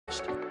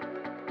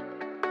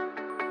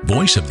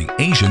voice of the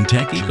Asian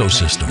tech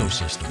ecosystem.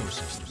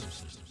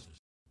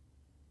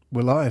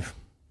 We're live.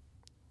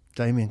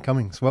 Damien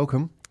Cummings,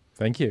 welcome.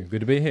 Thank you.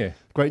 Good to be here.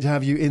 Great to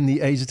have you in the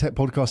Asia Tech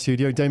Podcast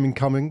studio. Damien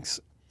Cummings,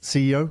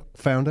 CEO,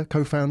 founder,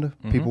 co-founder,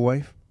 People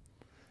Wave.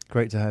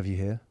 Great to have you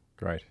here.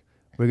 Great.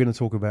 We're going to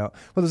talk about,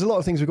 well, there's a lot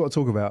of things we've got to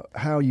talk about.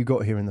 How you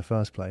got here in the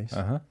first place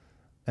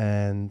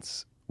and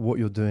what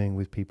you're doing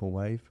with People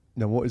Wave.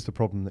 Now, what is the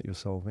problem that you're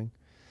solving?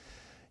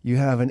 You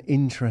have an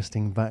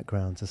interesting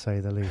background, to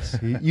say the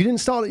least. You didn't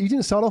start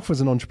off as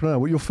an entrepreneur.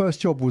 Well, your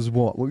first job was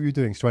what? What were you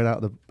doing straight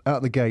out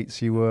the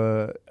gates? You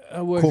were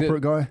a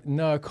corporate guy?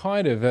 No,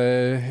 kind of.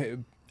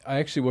 I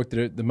actually worked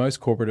at the most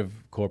corporate of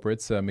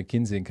corporates,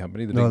 McKinsey &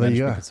 Company, the big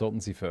management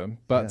consultancy firm.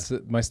 But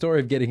my story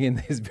of getting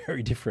in is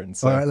very different.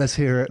 So, all right, let's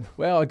hear it.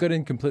 Well, I got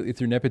in completely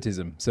through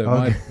nepotism.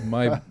 So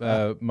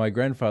my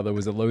grandfather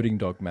was a loading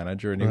dock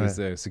manager, and he was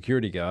a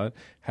security guard.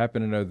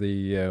 Happened to know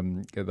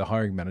the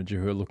hiring manager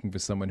who were looking for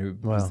someone who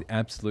was the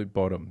absolute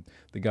bottom,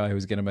 the guy who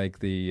was going to make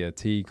the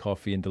tea,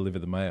 coffee, and deliver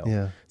the mail.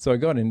 Yeah. So I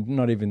got in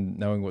not even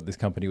knowing what this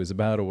company was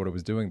about or what I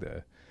was doing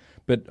there.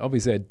 But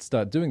obviously I'd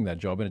start doing that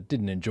job and I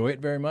didn't enjoy it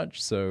very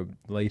much. So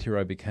later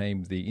I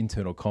became the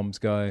internal comms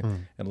guy.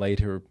 And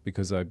later,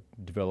 because I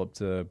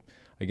developed,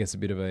 I guess, a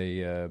bit of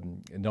a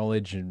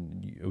knowledge,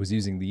 and I was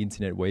using the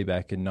internet way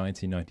back in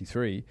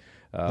 1993.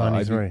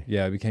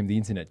 I became the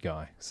internet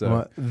guy.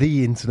 So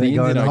the internet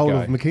guy in the whole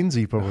of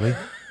McKinsey, probably.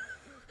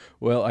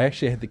 Well, I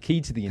actually had the key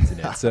to the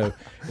internet. So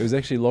it was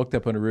actually locked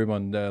up in a room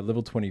on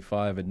level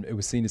 25, and it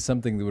was seen as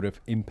something that would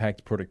have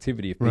impact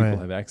productivity if people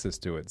have access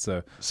to it. So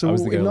I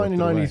was the guy in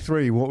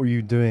 1993, what were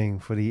you doing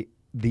for the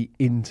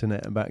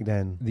internet back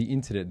then? The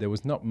internet, there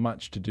was not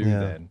much to do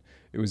then.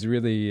 It was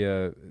really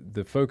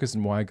the focus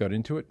and why I got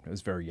into it. I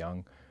was very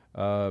young.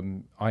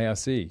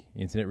 IRC,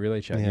 Internet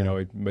Relay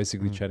Chat,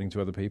 basically chatting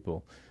to other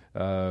people.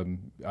 I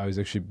was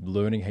actually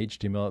learning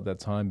HTML at that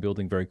time,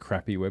 building very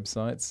crappy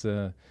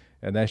websites.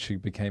 And that actually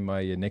became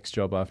my next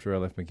job after I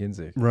left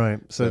McKinsey. Right.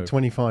 So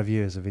 25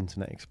 years of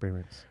internet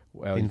experience.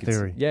 Well, in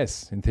theory.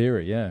 Yes, in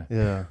theory, yeah.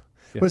 Well,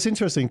 it's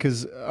interesting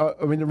because,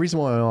 the reason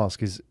why I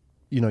ask is,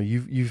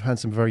 you've had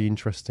some very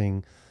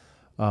interesting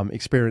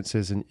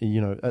experiences and,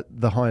 at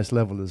the highest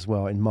level as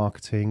well in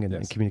marketing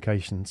and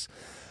communications.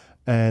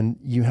 And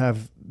you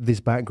have this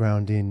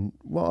background in,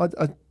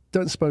 I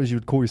don't suppose you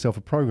would call yourself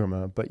a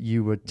programmer, but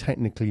you were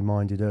technically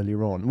minded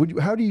earlier on.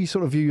 How do you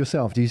sort of view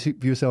yourself? Do you view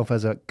yourself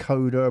as a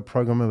coder, a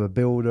programmer, a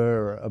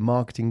builder, a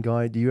marketing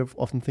guy? Do you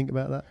often think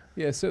about that?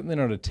 Yeah, certainly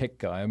not a tech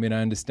guy. I mean,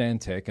 I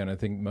understand tech, and I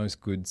think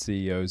most good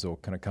CEOs or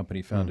kind of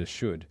company founders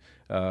should.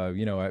 I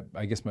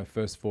guess my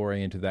first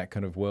foray into that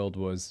kind of world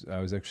was I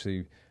was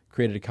actually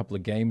created a couple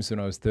of games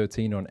when I was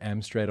 13 on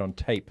Amstrad on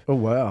tape. Oh,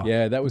 wow.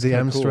 Yeah, that was the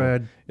kind of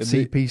Amstrad cool.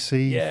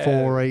 CPC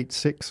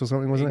 486 or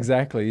something, wasn't it?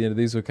 Exactly.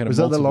 These were kind of... Was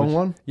that the long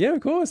one? Yeah,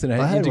 of course. And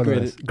I had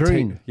integrated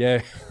green. Tape.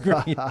 Yeah,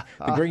 green.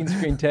 The green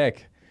screen tech.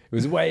 It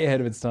was way ahead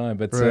of its time.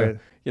 But,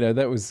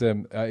 that was...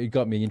 it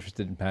got me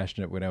interested and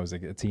passionate when I was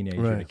a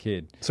teenager and a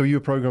kid. So you were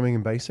programming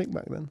in BASIC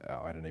back then?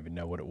 Oh, I don't even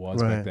know what it was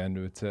back then.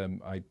 But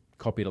I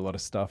copied a lot of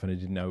stuff and I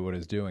didn't know what I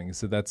was doing.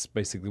 So that's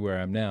basically where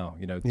I am now,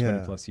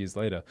 20 plus years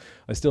later.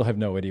 I still have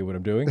no idea what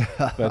I'm doing,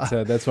 but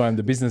that's why I'm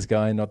the business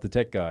guy, not the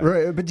tech guy.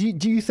 Right, but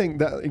do you think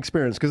that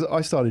experience, because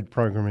I started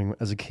programming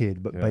as a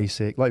kid, but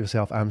BASIC, like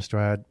yourself,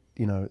 Amstrad,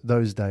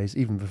 those days,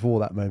 even before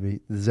that maybe,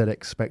 the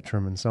ZX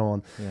Spectrum and so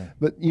on. Yeah.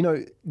 But,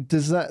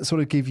 does that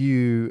sort of give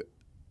you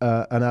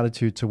an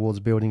attitude towards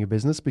building a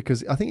business?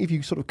 Because I think if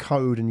you sort of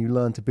code and you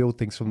learn to build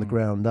things from the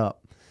ground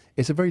up,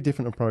 it's a very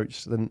different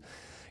approach than...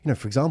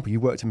 for example, you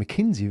worked at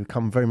McKinsey, you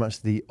come very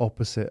much the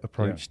opposite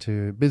approach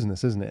to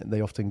business, isn't it?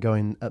 They often go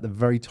in at the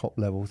very top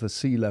level, the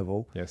C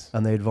level,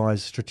 and they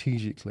advise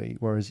strategically,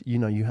 whereas,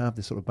 you have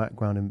this sort of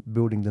background in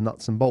building the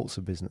nuts and bolts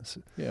of business.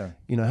 Yeah.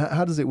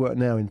 How does it work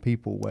now in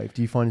People Wave?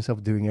 Do you find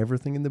yourself doing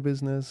everything in the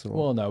business? Or?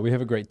 Well, no, we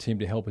have a great team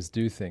to help us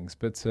do things.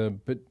 But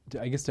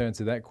I guess to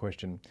answer that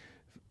question,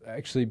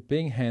 actually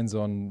being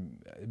hands-on,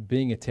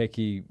 being a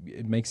techie,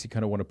 it makes you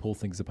kind of want to pull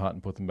things apart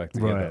and put them back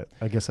together. Right.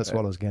 I guess that's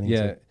what I was getting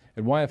to.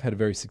 And why I've had a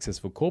very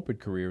successful corporate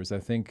career is I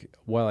think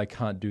while I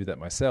can't do that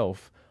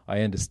myself,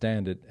 I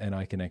understand it and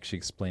I can actually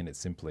explain it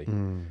simply.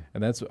 And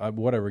that's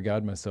what I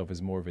regard myself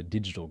as more of a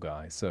digital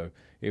guy. So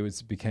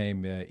it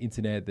became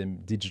internet,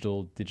 then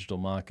digital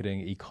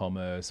marketing,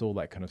 e-commerce, all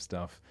that kind of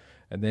stuff.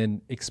 And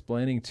then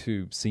explaining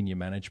to senior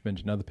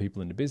management and other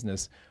people in the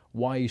business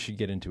why you should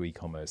get into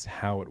e-commerce,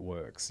 how it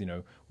works,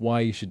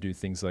 why you should do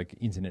things like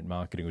internet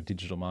marketing or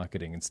digital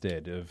marketing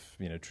instead of,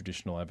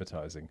 traditional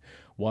advertising,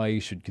 why you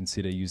should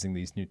consider using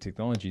these new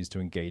technologies to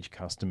engage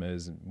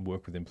customers and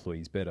work with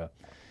employees better.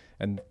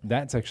 And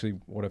that's actually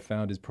what I've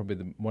found is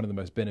probably one of the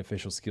most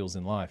beneficial skills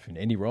in life, in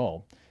any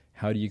role.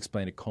 How do you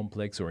explain a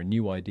complex or a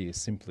new idea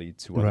simply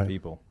to other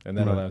people? And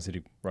that allows you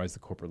to rise the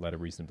corporate ladder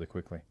reasonably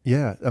quickly.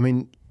 Yeah,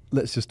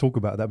 let's just talk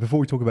about that.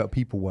 Before we talk about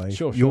People Wave,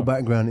 your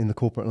background in the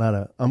corporate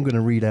ladder, I'm going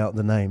to read out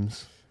the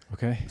names.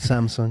 Okay.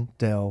 Samsung,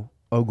 Dell,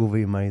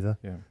 Ogilvy and Mather,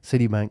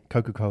 Citibank,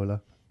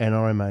 Coca-Cola,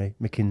 NRMA,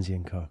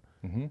 McKinsey & Co.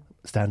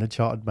 Standard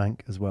Chartered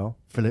Bank as well,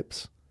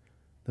 Philips,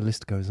 the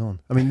list goes on.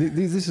 I mean,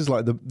 this is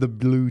like the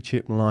blue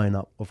chip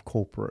lineup of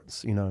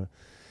corporates. You know,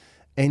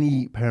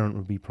 any parent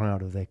would be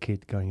proud of their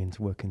kid going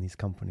into work in these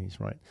companies,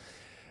 right?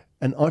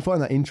 And I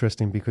find that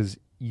interesting because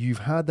you've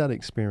had that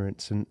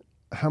experience. And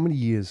how many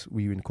years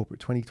were you in corporate?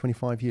 20,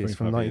 25 years 25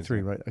 from 93,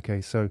 years, yeah. right?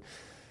 Okay, so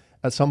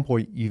at some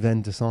point you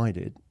then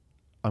decided,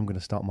 I'm going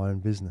to start my own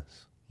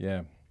business.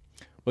 Yeah.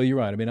 Well, you're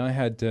right. I mean, I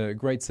had a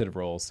great set of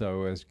roles.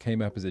 So I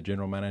came up as a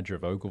general manager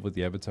of Ogilvy,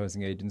 the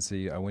advertising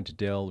agency. I went to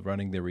Dell,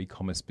 running their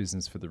e-commerce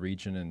business for the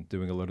region and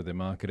doing a lot of their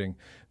marketing.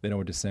 Then I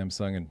went to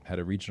Samsung and had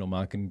a regional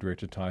marketing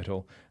director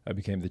title. I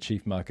became the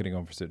chief marketing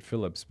officer at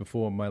Philips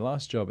before my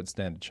last job at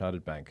Standard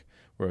Chartered Bank,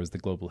 where I was the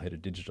global head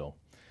of digital.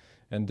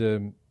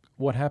 And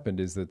what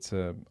happened is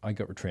that I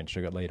got retrenched.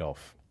 I got laid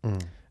off.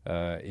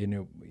 I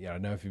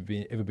don't know if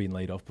you've ever been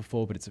laid off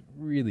before, but it's a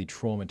really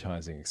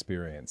traumatizing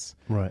experience.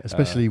 Right,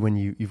 especially when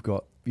you've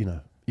got, you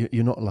know,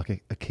 you're not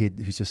like a kid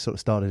who's just sort of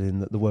started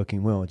in the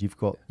working world. You've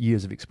got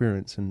years of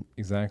experience and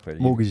exactly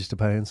mortgages to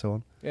pay and so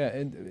on. Yeah,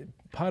 and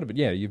part of it,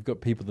 you've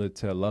got people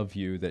that love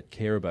you, that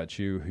care about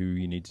you, who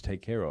you need to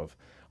take care of.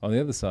 On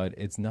the other side,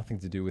 it's nothing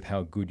to do with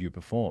how good you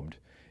performed.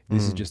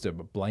 This is just a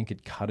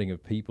blanket cutting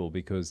of people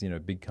because, you know,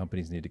 big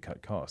companies need to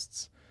cut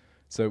costs.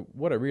 So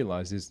what I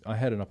realized is I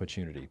had an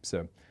opportunity.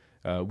 So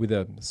with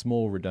a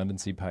small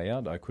redundancy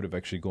payout, I could have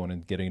actually gone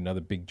and getting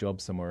another big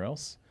job somewhere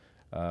else.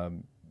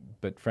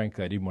 But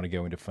frankly, I didn't want to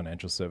go into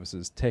financial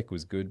services. Tech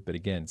was good, but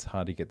again, it's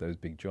hard to get those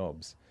big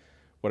jobs.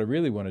 What I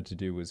really wanted to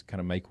do was kind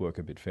of make work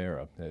a bit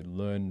fairer,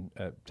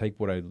 take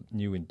what I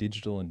knew in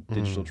digital and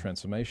digital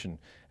transformation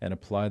and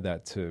apply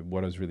that to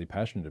what I was really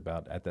passionate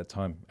about at that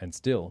time. And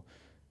still,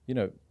 you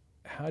know,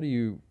 how do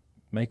you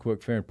make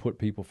work fair and put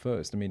people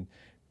first? I mean,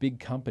 big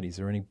companies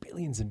are earning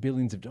billions and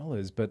billions of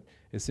dollars, but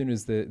as soon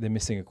as they're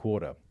missing a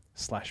quarter,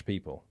 slash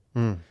people.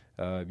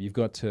 You've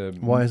got to...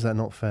 Why is that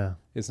not fair?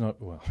 It's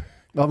not, well...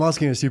 I'm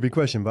asking a stupid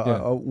question, but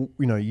Yeah.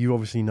 you know, you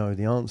obviously know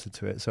the answer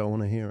to it, so I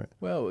want to hear it.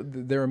 Well,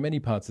 there are many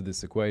parts of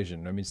this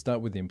equation. I mean, start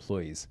with the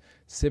employees.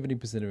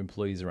 70% of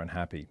employees are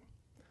unhappy.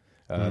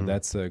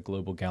 That's a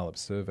global Gallup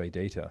survey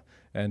data.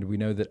 And we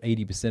know that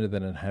 80% of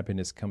that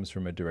unhappiness comes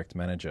from a direct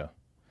manager.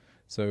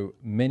 So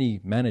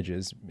many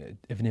managers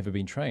have never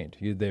been trained.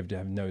 They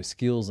have no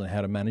skills on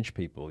how to manage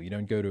people. You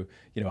don't go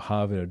to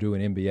Harvard or do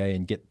an MBA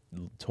and get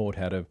taught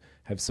how to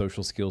have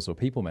social skills or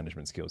people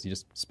management skills. You're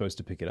just supposed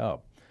to pick it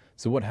up.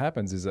 So what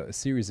happens is a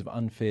series of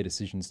unfair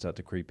decisions start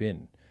to creep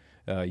in.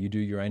 You do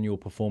your annual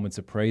performance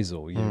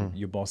appraisal.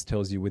 Your boss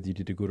tells you whether you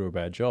did a good or a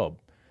bad job.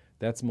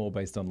 That's more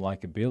based on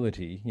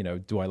likability. You know,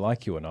 do I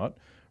like you or not?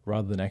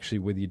 Rather than actually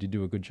whether you did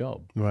do a good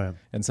job. Right.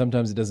 And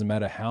sometimes it doesn't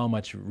matter how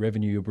much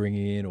revenue you're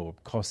bringing in or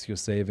costs you're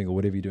saving or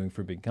whatever you're doing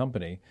for a big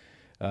company.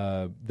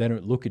 They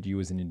don't look at you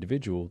as an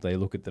individual. They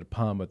look at the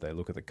department. They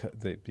look at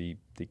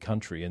the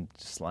country and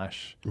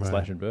slash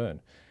and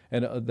burn.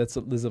 And there's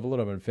a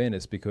lot of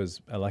unfairness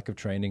because a lack of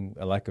training,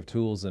 a lack of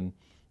tools, and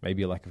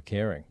maybe a lack of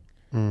caring.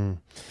 I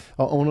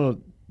want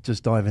to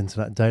just dive into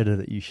that data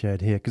that you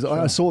shared here because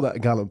I saw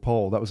that Gallup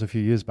poll. That was a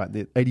few years back.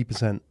 The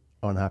 80%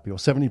 unhappy or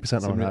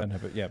 70%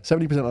 unhappy. Yeah.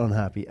 70%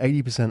 unhappy,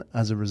 80%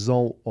 as a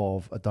result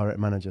of a direct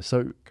manager.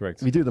 So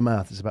correct. If you do the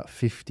math, it's about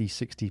 50,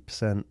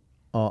 60%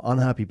 are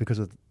unhappy because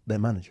of their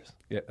managers.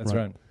 Yeah, that's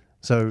right.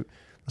 So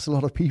that's a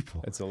lot of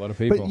people. It's a lot of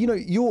people. But, you know,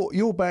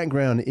 your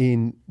background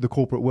in the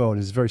corporate world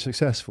is very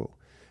successful.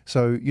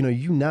 So, you know,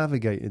 you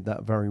navigated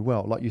that very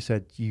well. Like you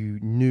said, you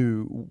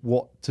knew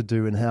what to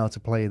do and how to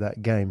play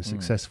that game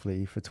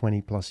successfully for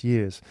 20 plus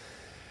years.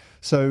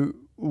 So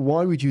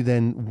why would you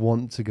then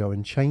want to go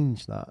and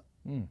change that?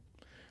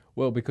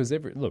 Well, because you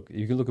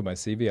can look at my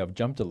CV, I've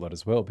jumped a lot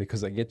as well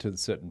because I get to a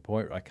certain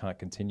point where I can't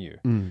continue.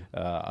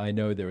 I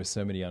know there are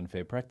so many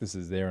unfair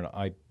practices there and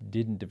I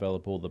didn't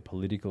develop all the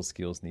political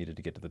skills needed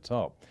to get to the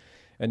top.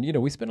 And, you know,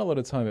 we spent a lot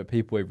of time at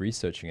PeopleWave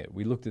researching it.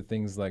 We looked at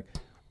things like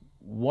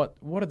what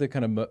are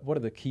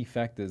the key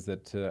factors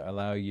that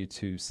allow you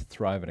to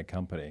thrive in a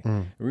company?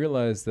 I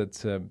realized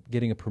that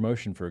getting a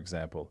promotion, for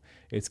example,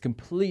 it's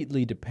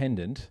completely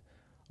dependent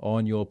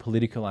on your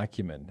political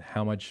acumen,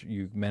 how much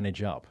you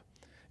manage up.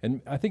 And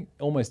I think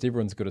almost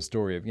everyone's got a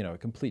story of, you know, a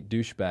complete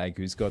douchebag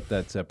who's got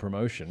that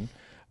promotion,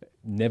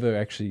 never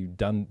actually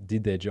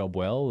did their job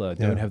well,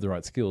 don't have the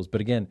right skills,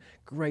 but again,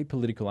 great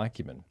political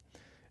acumen.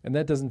 And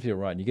that doesn't feel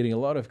right. And you're getting a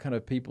lot of kind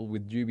of people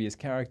with dubious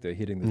character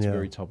hitting the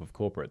very top of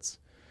corporates.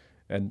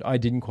 And I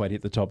didn't quite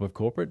hit the top of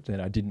corporate,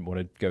 and I didn't want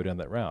to go down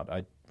that route.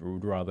 I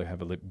would rather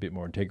have a bit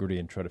more integrity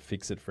and try to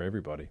fix it for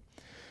everybody.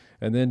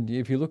 And then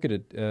if you look at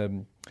it,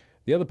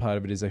 the other part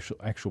of it is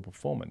actual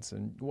performance.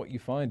 And what you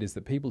find is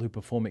that people who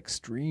perform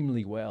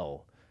extremely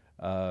well,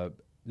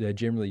 they're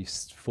generally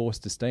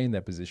forced to stay in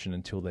that position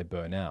until they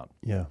burn out.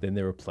 Yeah. Then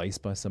they're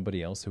replaced by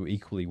somebody else who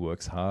equally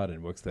works hard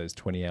and works those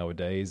 20-hour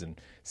days and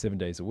 7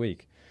 days a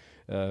week.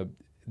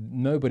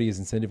 Nobody is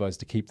incentivized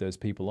to keep those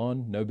people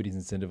on. Nobody's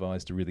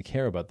incentivized to really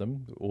care about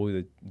them,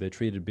 or they're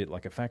treated a bit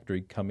like a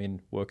factory, come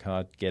in, work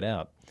hard, get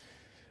out.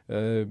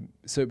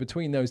 So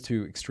between those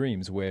two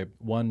extremes, where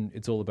one,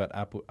 it's all about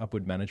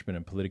upward management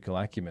and political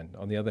acumen.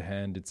 On the other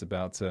hand, it's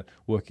about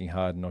working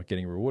hard and not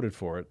getting rewarded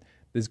for it.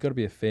 There's got to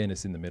be a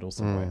fairness in the middle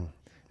somewhere.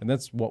 And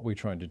that's what we're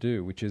trying to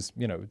do, which is,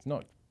 it's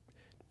not,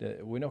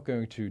 we're not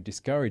going to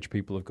discourage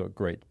people who've got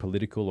great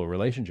political or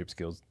relationship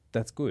skills.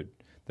 That's good.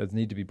 That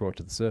need to be brought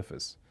to the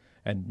surface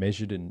and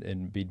measured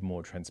and be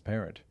more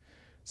transparent.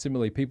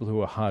 Similarly, people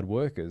who are hard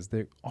workers,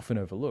 they're often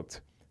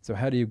overlooked. So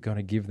how do you kind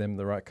of give them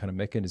the right kind of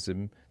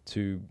mechanism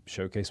to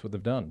showcase what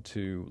they've done,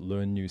 to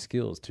learn new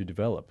skills, to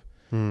develop?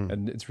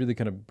 And it's really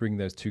kind of bring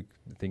those two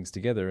things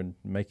together and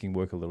making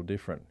work a little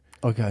different.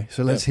 Okay,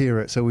 so let's hear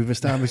it. So we've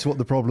established what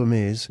the problem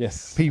is.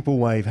 Yes. People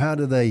Wave, how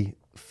do they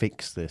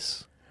fix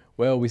this?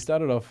 Well, we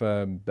started off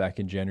back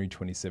in January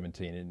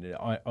 2017, and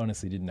I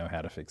honestly didn't know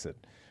how to fix it.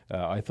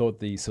 I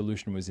thought the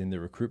solution was in the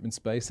recruitment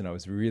space, and I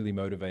was really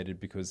motivated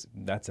because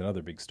that's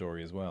another big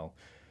story as well.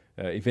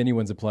 If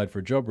anyone's applied for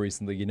a job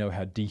recently, you know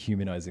how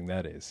dehumanizing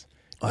that is.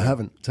 I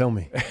haven't. Tell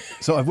me.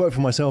 So I've worked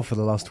for myself for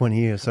the last 20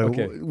 years. So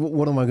Okay.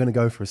 what am I going to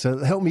go for? So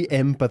help me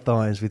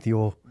empathize with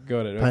your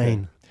Got it. pain.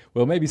 Okay.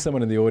 Well, maybe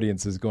someone in the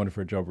audience has gone for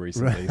a job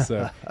recently.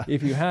 So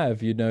if you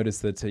have, you notice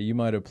that you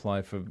might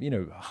apply for,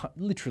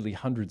 literally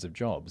hundreds of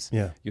jobs.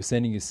 Yeah. You're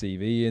sending your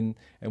CV in,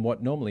 and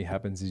what normally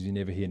happens is you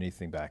never hear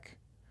anything back.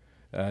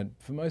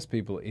 For most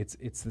people,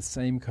 it's the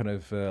same kind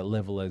of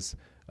level as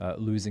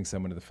losing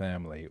someone in the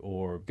family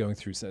or going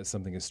through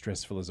something as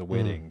stressful as a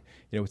wedding.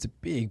 It's a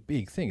big,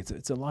 big thing.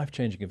 It's a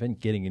life-changing event,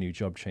 getting a new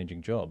job,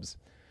 changing jobs.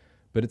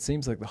 But it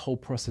seems like the whole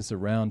process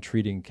around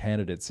treating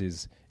candidates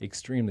is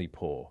extremely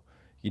poor.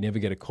 You never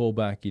get a call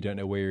back. You don't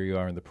know where you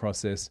are in the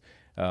process.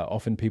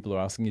 Often people are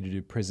asking you to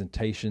do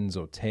presentations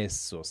or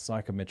tests or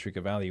psychometric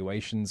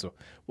evaluations or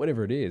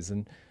whatever it is.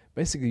 And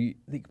basically,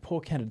 the poor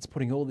candidate's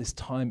putting all this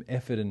time,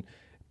 effort, and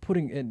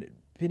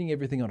pinning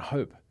everything on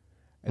hope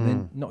and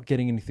then not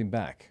getting anything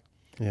back.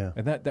 Yeah.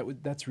 And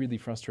that's really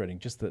frustrating,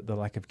 just the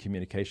lack of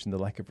communication, the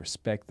lack of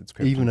respect that's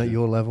crept Even into at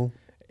your level?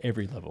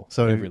 every level.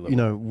 So, every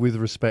level. with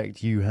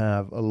respect, you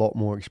have a lot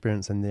more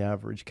experience than the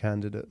average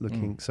candidate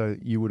looking. So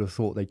you would have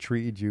thought they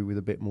treated you with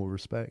a bit more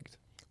respect.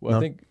 Well, No? I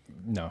think,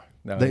 no.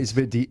 That it's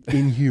a bit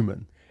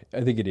inhuman.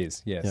 I think it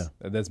is, yes.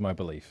 Yeah. That's my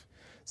belief.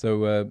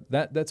 So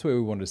that's where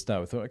we wanted to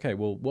start. We thought, okay,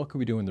 well, what could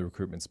we do in the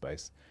recruitment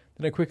space?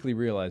 Then I quickly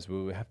realized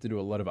we would have to do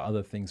a lot of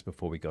other things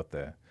before we got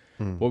there.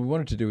 What we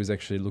wanted to do is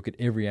actually look at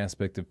every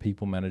aspect of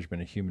people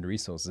management and human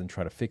resources and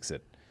try to fix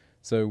it.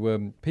 So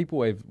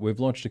PeopleWave, we've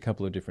launched a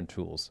couple of different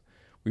tools.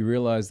 We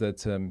realized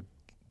that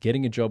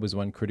getting a job is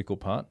one critical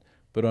part,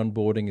 but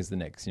onboarding is the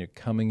next.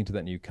 Coming into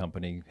that new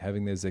company,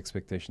 having those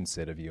expectations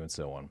set of you and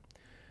so on.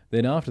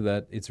 Then after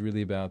that, it's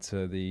really about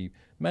the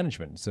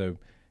management. So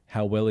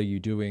how well are you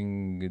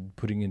doing,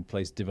 putting in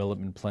place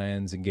development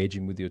plans,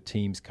 engaging with your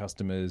teams,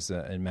 customers,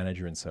 and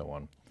manager, and so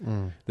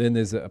on. Then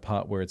there's a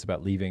part where it's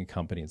about leaving a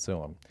company and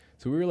so on.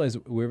 So we realize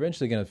we're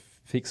eventually going to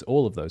fix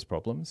all of those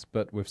problems,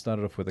 but we've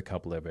started off with a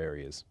couple of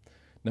areas.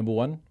 Number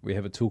one, we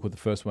have a tool called the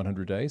First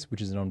 100 Days,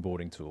 which is an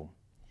onboarding tool.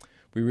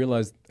 We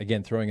realized,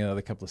 again, throwing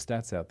another couple of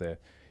stats out there,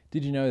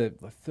 did you know that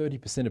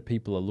 30% of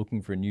people are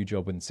looking for a new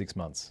job within 6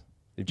 months?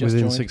 They've just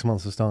Within joined, 6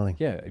 months of starting.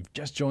 Yeah, they've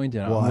just joined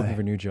and I'm Why? looking for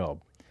a new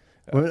job.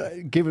 Well,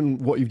 given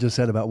what you've just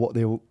said about what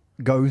they'll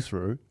go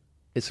through,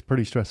 it's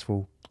pretty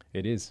stressful.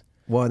 It is.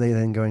 Why are they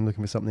then going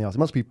looking for something else? It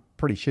must be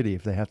pretty shitty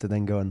if they have to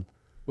then go and...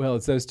 Well,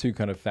 it's those two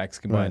kind of facts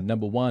combined. Right.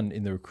 Number one,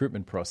 in the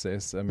recruitment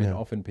process, Yeah.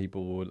 often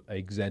people will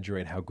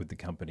exaggerate how good the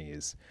company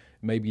is.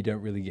 Maybe you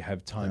don't really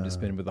have time to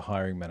spend with the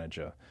hiring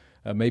manager.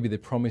 Maybe they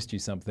promised you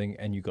something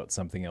and you got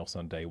something else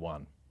on day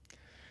one.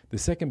 The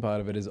second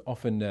part of it is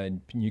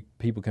often new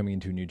people coming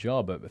into a new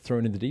job are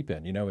thrown in the deep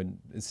end, and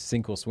it's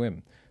sink or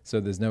swim. So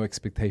there's no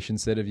expectation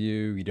set of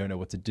you. You don't know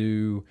what to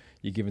do.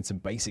 You're given some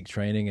basic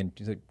training and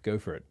you say, go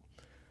for it.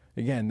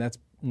 Again, that's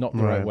not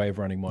the right way of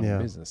running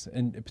modern business.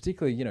 And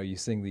particularly, you're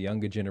seeing the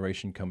younger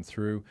generation come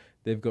through.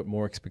 They've got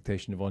more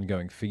expectation of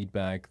ongoing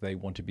feedback. They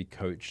want to be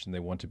coached and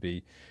they want to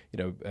be,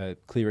 a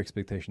clear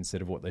expectation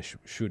set of what they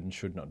should and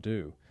should not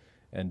do.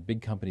 And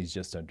big companies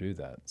just don't do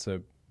that.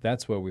 So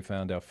that's where we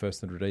found our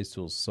First 100 Days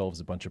tool solves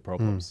a bunch of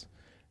problems.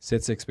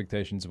 Sets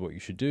expectations of what you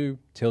should do,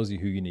 tells you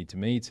who you need to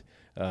meet,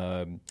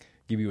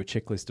 give you a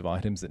checklist of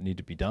items that need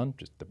to be done,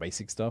 just the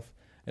basic stuff.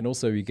 And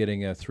also you're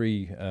getting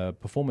 3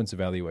 performance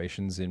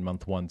evaluations in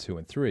month 1, 2,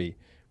 and 3,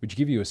 which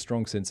give you a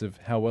strong sense of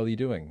how well you're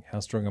doing, how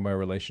strong are my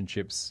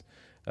relationships,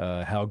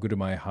 how good are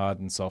my hard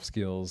and soft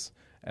skills,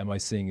 am I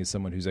seeing as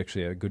someone who's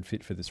actually a good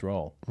fit for this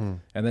role? And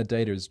that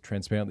data is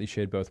transparently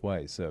shared both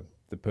ways. So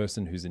the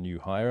person who's a new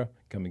hire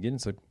coming in,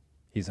 so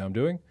here's how I'm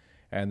doing,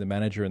 and the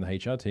manager and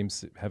the HR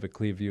teams have a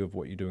clear view of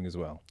what you're doing as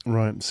well.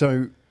 Right.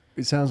 So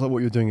it sounds like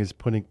what you're doing is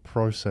putting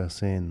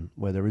process in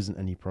where there isn't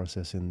any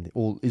process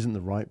or isn't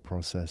the right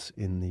process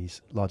in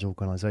these large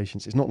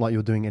organizations. It's not like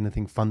you're doing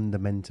anything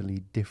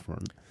fundamentally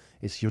different.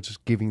 It's you're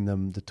just giving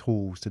them the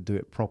tools to do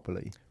it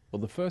properly.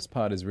 Well, the first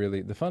part is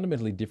really, the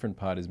fundamentally different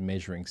part is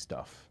measuring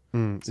stuff.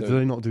 So do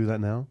they not do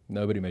that now?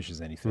 Nobody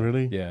measures anything.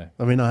 Really? Yeah.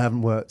 I mean, I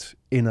haven't worked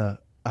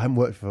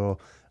for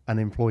an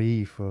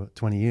employee for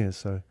 20 years,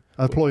 so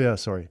employer,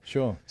 sorry.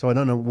 Sure. So I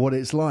don't know what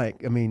it's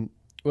like. I mean,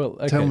 Well,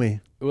 okay. tell me.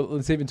 Well,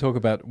 let's even talk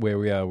about where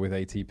we are with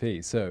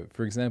ATP. So,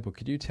 for example,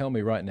 could you tell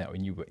me right now,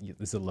 and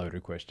this is a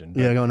loaded question.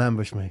 Yeah, go and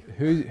ambush me.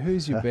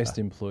 Who's your best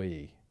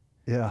employee?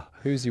 Yeah.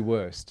 Who's your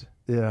worst?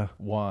 Yeah.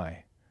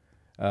 Why?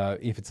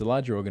 If it's a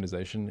larger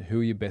organization,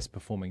 who are your best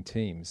performing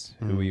teams?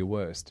 Who are your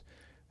worst?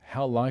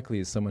 How likely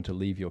is someone to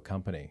leave your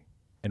company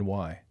and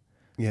why?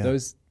 Yeah.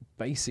 Those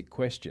basic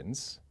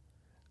questions,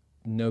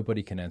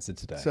 nobody can answer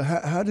today. So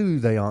how do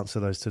they answer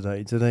those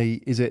today?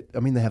 They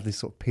have this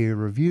sort of peer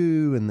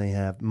review and they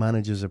have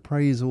managers'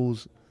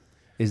 appraisals.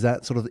 Is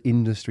that sort of the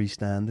industry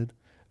standard?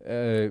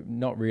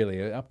 Not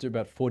really. Up to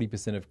about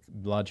 40% of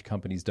large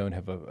companies don't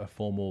have a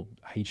formal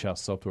HR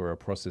software or a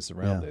process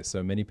around this.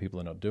 So many people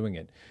are not doing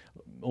it.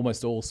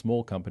 Almost all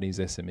small companies,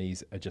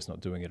 SMEs, are just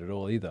not doing it at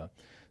all either.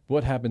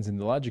 What happens in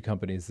the larger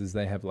companies is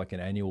they have like an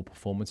annual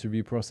performance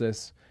review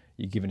process.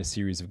 You're given a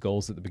series of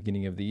goals at the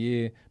beginning of the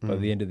year. By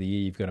the end of the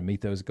year, you've got to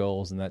meet those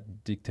goals, and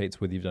that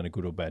dictates whether you've done a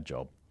good or bad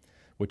job.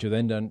 What you're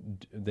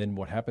then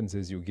what happens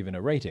is you're given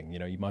a rating.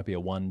 You might be a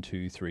 1,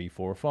 2, 3,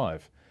 4, or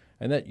 5.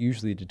 And that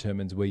usually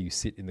determines where you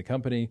sit in the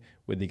company,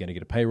 whether you're going to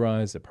get a pay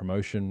rise, a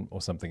promotion,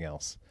 or something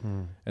else.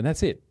 And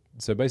that's it.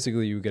 So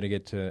basically, you're going to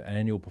get an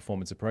annual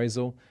performance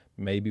appraisal,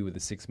 maybe with a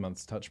 6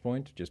 months touch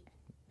point. Just,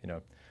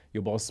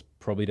 your boss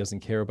probably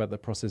doesn't care about the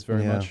process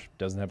very much,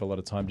 doesn't have a lot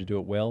of time to do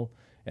it well.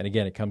 And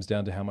again, it comes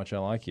down to how much I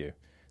like you.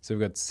 So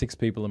we've got 6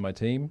 people in my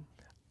team.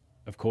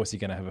 Of course, you're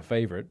going to have a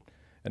favorite,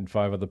 and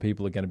 5 other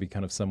people are going to be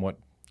kind of somewhat.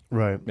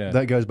 Right. Yeah.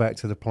 That goes back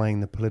to playing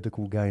the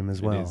political game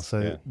as well.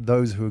 So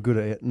those who are good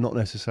at it, not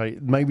necessarily,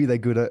 maybe they're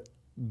good at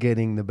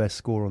getting the best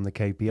score on the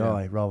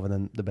KPI rather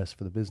than the best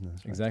for the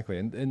business. Right? Exactly.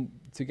 And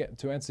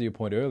to answer your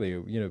point earlier,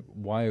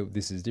 why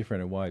this is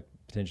different and why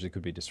potentially it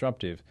could be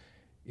disruptive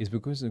is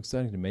because we're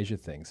starting to measure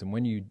things. And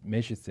when you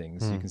measure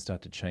things, you can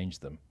start to change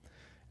them.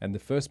 And the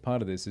first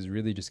part of this is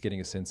really just getting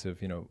a sense of,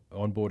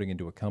 onboarding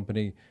into a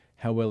company.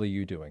 How well are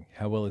you doing?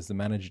 How well is the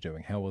manager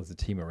doing? How well is the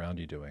team around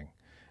you doing?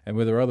 And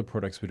with our other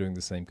products, we're doing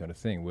the same kind of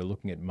thing. We're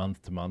looking at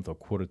month to month or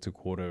quarter to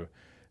quarter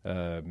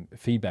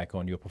feedback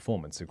on your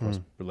performance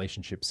across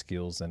relationship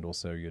skills and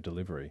also your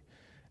delivery.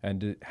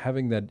 And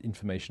having that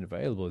information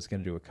available is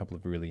going to do a couple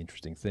of really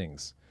interesting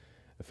things.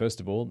 First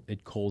of all,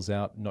 it calls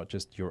out not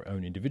just your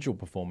own individual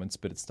performance,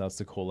 but it starts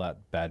to call out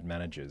bad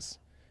managers.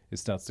 It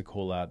starts to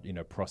call out,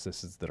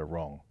 processes that are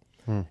wrong.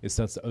 It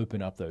starts to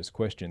open up those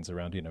questions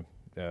around,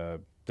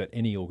 that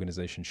any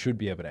organization should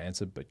be able to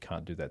answer, but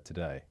can't do that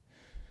today.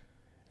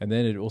 And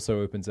then it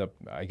also opens up,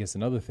 I guess,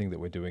 another thing that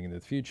we're doing in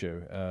the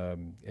future.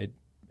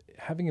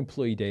 Having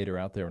employee data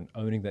out there and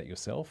owning that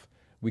yourself,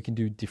 we can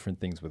do different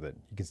things with it.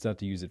 You can start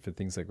to use it for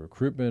things like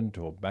recruitment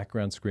or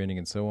background screening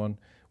and so on,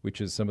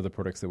 which is some of the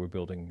products that we're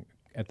building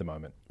at the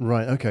moment.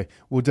 Right. Okay.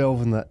 We'll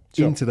delve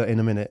into that in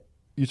a minute.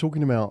 You're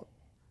talking about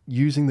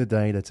using the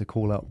data to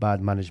call out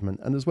bad management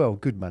and as well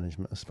good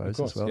management, I suppose,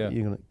 as well. Yeah.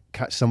 You're going to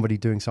catch somebody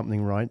doing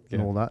something right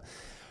and all that.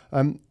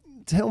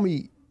 Tell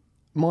me,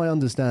 my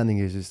understanding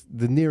is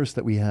the nearest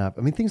that we have,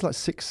 things like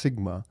Six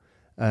Sigma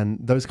and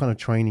those kind of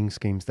training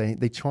schemes,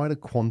 they try to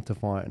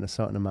quantify it in a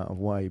certain amount of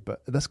way,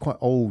 but that's quite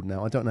old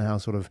now. I don't know how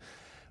sort of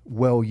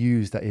well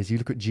used that is. You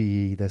look at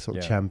GE, they're sort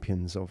of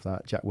champions of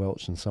that, Jack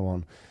Welch and so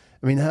on.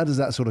 How does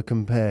that sort of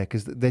compare?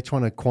 Because they're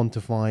trying to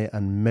quantify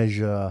and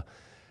measure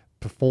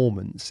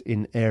performance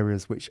in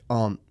areas which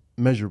aren't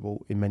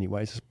measurable in many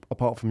ways,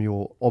 apart from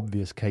your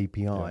obvious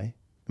KPI. Yeah.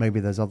 Maybe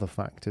there's other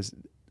factors.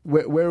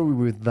 Where are we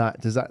with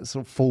that? Does that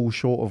sort of fall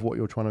short of what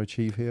you're trying to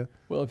achieve here?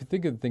 Well, if you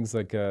think of things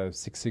like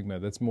Six Sigma,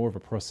 that's more of a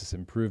process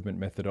improvement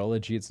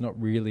methodology. It's not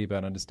really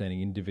about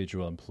understanding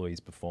individual employees'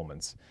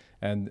 performance.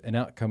 And an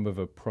outcome of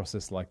a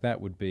process like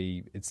that would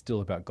be, it's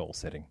still about goal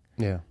setting.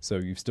 Yeah. So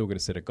you've still got to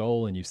set a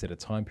goal and you've set a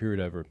time period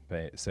over,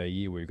 say, a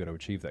year where you've got to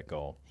achieve that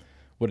goal.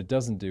 What it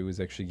doesn't do is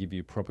actually give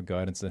you proper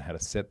guidance on how to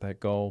set that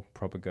goal,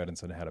 proper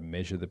guidance on how to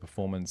measure the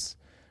performance.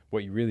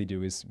 What you really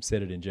do is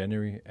set it in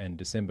January and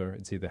December.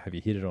 It's either have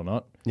you hit it or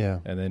not. Yeah.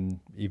 And then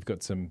you've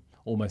got some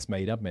almost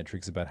made up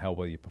metrics about how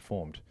well you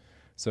performed.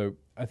 So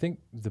I think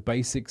the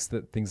basics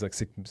that things like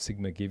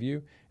Sigma give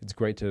you, it's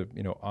great to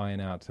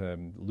iron out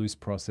loose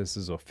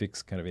processes or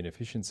fix kind of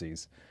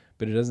inefficiencies,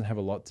 but it doesn't have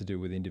a lot to do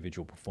with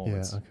individual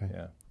performance. Yeah, okay.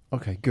 Yeah.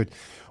 Okay, good.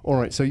 All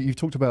right, so you've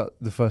talked about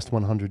the first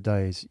 100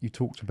 days. You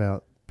talked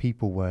about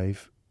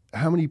PeopleWave.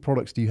 How many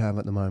products do you have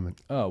at the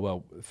moment? Oh,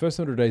 well, First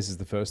 100 Days is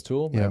the first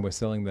tool, and we're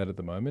selling that at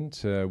the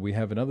moment. We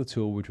have another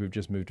tool which we've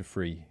just moved to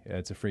free.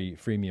 It's a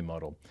freemium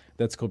model.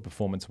 That's called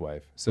Performance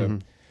Wave. So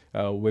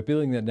we're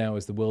building that now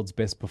as the world's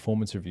best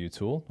performance review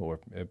tool, or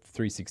a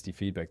 360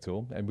 feedback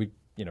tool. And we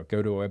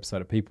go to our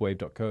website at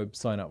peoplewave.co,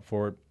 sign up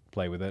for it,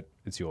 play with it.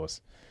 It's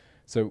yours.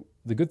 So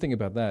the good thing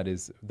about that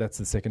is that's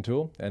the second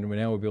tool, and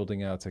we're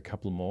building out a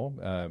couple more,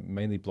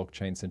 mainly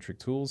blockchain-centric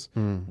tools.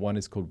 One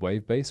is called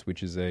Wavebase,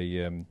 which is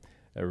a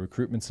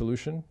recruitment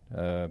solution.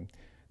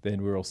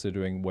 Then we're also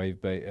doing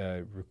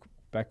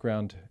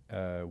background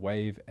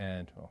wave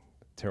and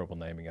terrible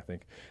naming, I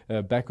think.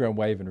 Background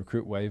Wave and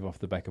Recruit Wave off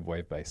the back of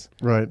Wavebase.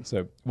 Right.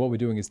 So what we're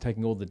doing is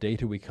taking all the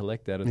data we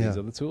collect out of these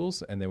other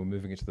tools, and then we're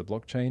moving it to the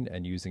blockchain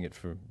and using it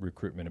for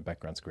recruitment and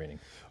background screening.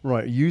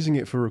 Right. Using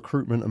it for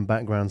recruitment and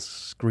background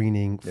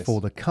screening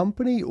for the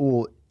company,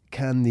 or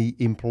can the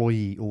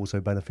employee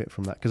also benefit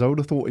from that? Because I would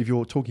have thought if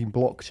you're talking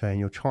blockchain,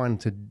 you're trying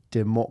to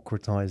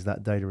democratize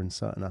that data in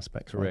certain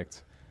aspects. Correct.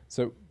 Right?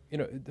 So,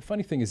 the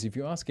funny thing is, if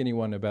you ask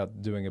anyone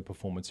about doing a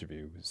performance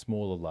review,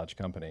 small or large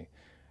company,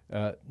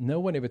 no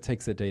one ever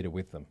takes their data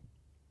with them.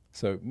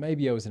 So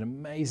maybe I was an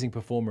amazing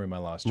performer in my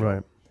last job.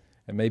 Right.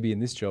 And maybe in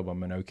this job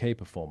I'm an okay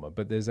performer,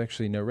 but there's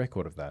actually no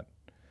record of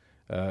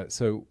that.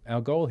 So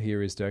our goal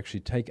here is to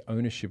actually take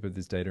ownership of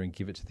this data and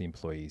give it to the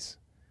employees.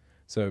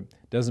 So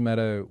it doesn't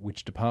matter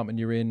which department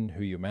you're in,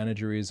 who your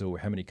manager is, or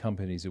how many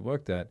companies you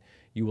worked at,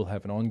 you will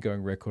have an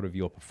ongoing record of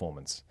your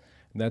performance.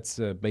 And that's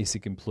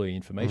basic employee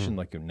information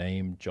like your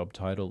name, job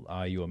title,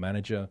 are you a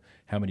manager,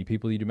 how many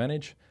people you do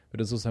manage, but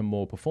there's also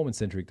more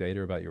performance-centric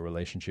data about your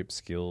relationships,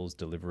 skills,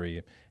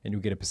 delivery, and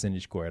you'll get a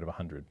percentage score out of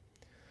 100.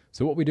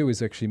 So what we do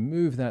is actually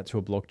move that to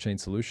a blockchain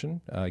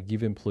solution,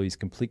 give employees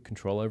complete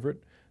control over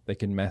it. They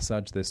can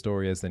massage their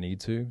story as they need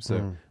to,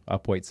 so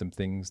upweight some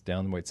things,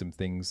 downweight some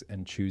things,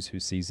 and choose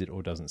who sees it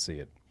or doesn't see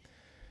it.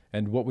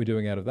 And what we're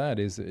doing out of that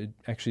is it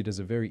actually does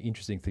a very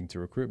interesting thing to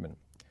recruitment.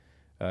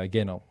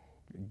 Again,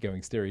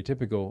 going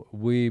stereotypical,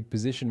 we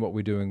position what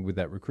we're doing with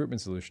that recruitment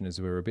solution as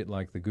we're a bit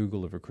like the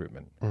Google of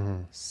recruitment.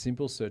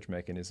 Simple search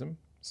mechanism,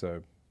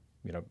 so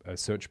a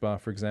search bar,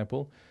 for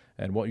example,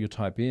 and what you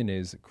type in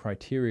is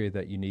criteria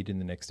that you need in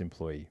the next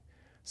employee.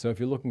 So if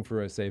you're looking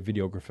for, say, a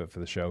videographer for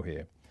the show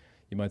here,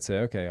 you might say,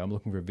 okay, I'm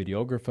looking for a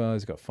videographer.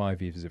 He's got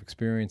 5 years of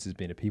experience. He's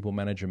been a people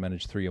manager,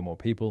 managed 3 or more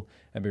people,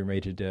 and been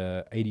rated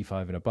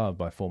 85 and above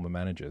by former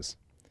managers.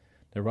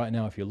 Now, right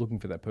now, if you're looking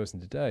for that person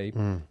today,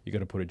 you're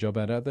going to put a job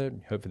ad out there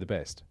and hope for the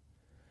best.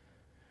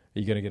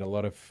 You're going to get a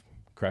lot of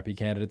crappy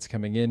candidates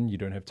coming in. You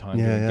don't have time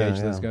to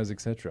engage those guys,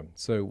 etc.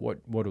 So what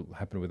will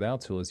happen with our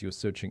tool is you're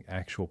searching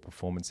actual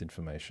performance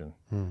information.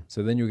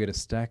 So then you'll get a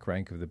stack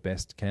rank of the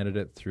best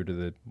candidate through to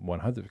the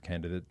 100th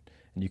candidate,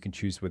 and you can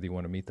choose whether you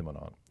want to meet them or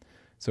not.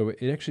 So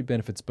it actually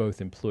benefits both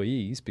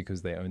employees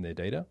because they own their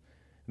data.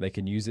 They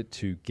can use it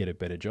to get a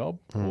better job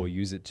or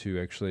use it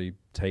to actually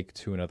take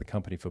to another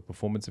company for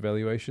performance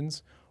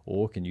evaluations,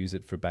 or can use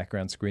it for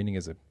background screening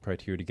as a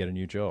criteria to get a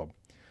new job.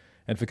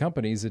 And for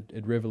companies, it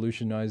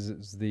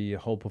revolutionizes the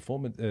whole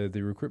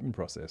the recruitment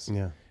process.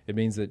 Yeah. It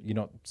means that you're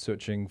not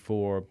searching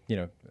for,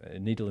 a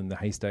needle in the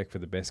haystack for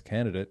the best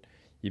candidate.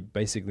 You're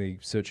basically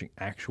searching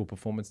actual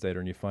performance data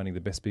and you're finding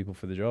the best people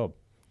for the job.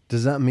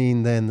 Does that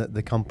mean then that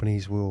the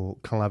companies will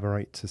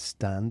collaborate to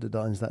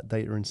standardize that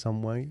data in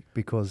some way?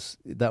 Because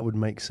that would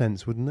make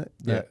sense, wouldn't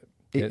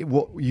it?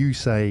 What you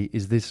say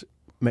is this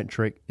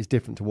metric is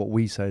different to what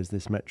we say is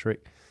this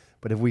metric.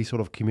 But if we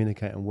sort of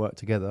communicate and work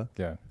together.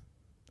 Yeah.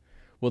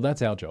 Well,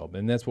 that's our job,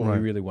 and that's what we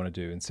really want to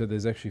do. And so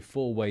there's actually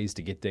 4 ways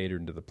to get data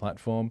into the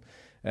platform,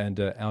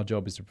 and our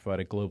job is to provide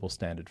a global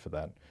standard for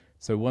that.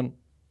 So one,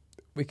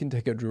 we can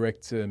take a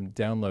direct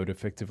download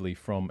effectively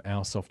from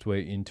our software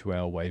into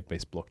our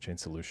Wave-based blockchain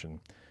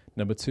solution.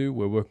 Number 2,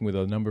 we're working with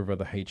a number of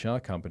other HR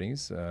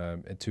companies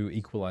to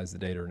equalize the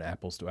data in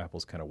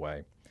apples-to-apples kind of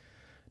way.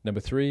 Number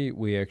 3,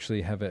 we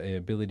actually have an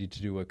ability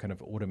to do a kind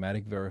of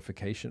automatic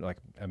verification, like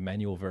a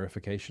manual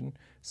verification.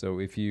 So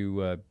if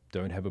you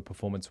don't have a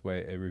performance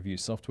review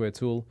software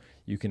tool,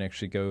 you can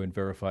actually go and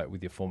verify it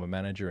with your former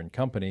manager and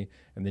company,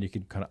 and then you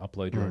can kind of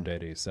upload your own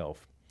data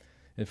yourself.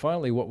 And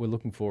finally, what we're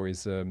looking for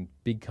is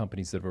big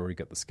companies that have already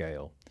got the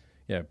scale.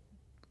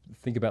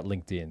 Think about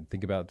LinkedIn,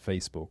 think about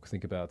Facebook,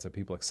 think about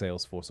people like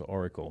Salesforce or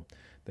Oracle.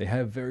 They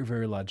have very,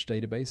 very large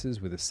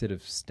databases with a set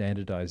of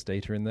standardized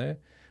data in there.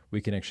 We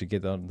can actually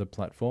get that on the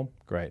platform.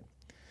 Great.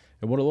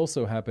 And what will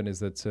also happen is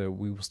that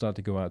we will start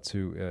to go out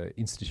to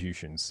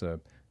institutions.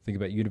 Think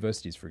about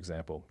universities, for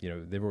example.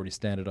 They've already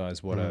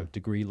standardized what a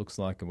degree looks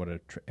like and what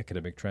an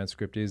academic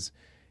transcript is.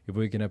 If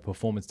we can have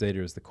performance data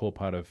as the core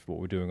part of what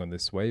we're doing on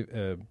this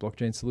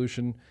blockchain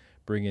solution,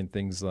 bring in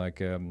things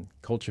like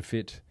culture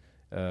fit,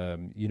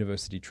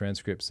 university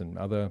transcripts and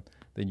other,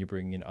 then you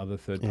bring in other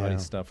third-party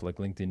stuff like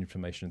LinkedIn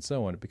information and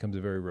so on. It becomes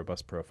a very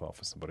robust profile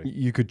for somebody.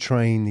 You could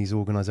train these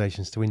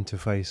organizations to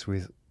interface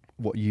with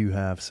what you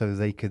have so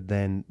they could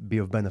then be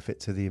of benefit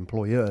to the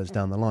employers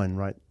down the line,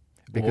 right?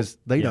 Because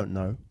they don't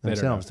know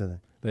themselves, do they?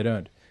 They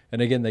don't.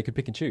 And again, they could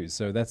pick and choose.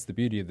 So that's the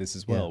beauty of this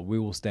as well. We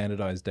will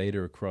standardize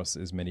data across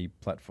as many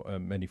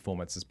many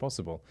formats as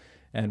possible,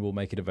 and we'll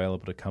make it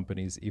available to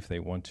companies if they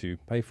want to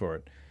pay for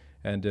it.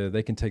 And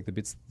they can take the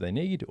bits that they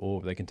need, or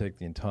they can take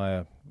the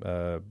entire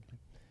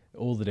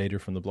all the data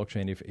from the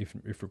blockchain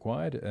if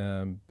required.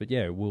 But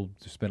we'll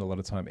spend a lot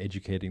of time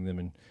educating them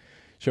and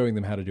showing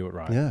them how to do it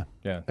right.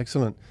 Yeah.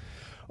 Excellent.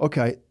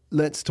 Okay,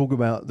 let's talk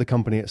about the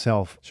company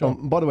itself. Sure.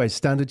 By the way,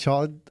 Standard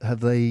Chartered,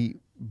 have they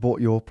bought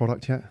your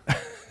product yet?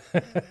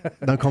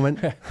 No comment?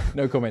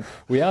 No comment.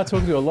 We are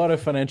talking to a lot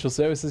of financial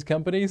services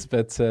companies,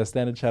 but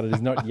Standard Chartered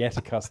is not yet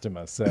a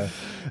customer. So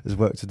there's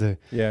work to do.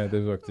 Yeah,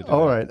 there's work to do.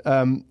 All right.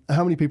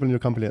 How many people in your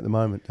company at the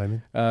moment,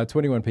 Damien?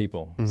 21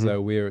 people. Mm-hmm.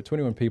 So we're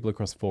 21 people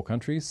across 4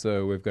 countries.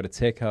 So we've got a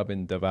tech hub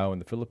in Davao in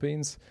the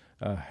Philippines,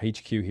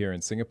 HQ here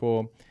in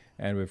Singapore,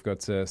 and we've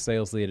got a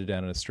sales leader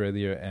down in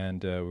Australia,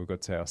 and we've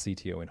got our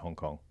CTO in Hong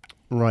Kong.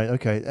 Right.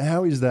 Okay.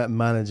 How is that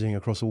managing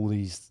across all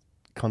these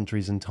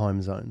countries and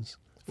time zones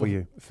for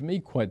you? For me,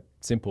 quite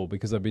simple,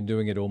 because I've been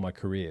doing it all my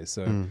career.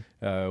 So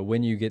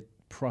when you get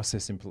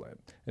process implement,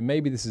 and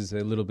maybe this is a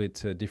little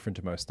bit different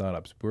to most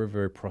startups, we're a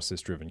very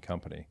process-driven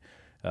company.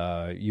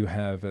 You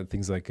have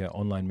things like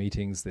online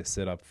meetings. They're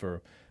set up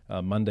for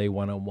Monday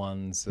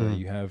one-on-ones.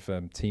 You have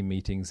team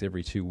meetings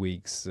every 2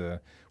 weeks.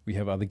 We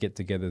have other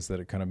get-togethers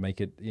that kind of make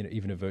it,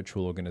 even a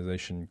virtual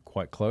organization,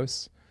 quite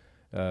close.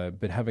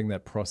 But having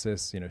that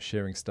process,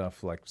 sharing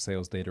stuff like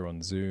sales data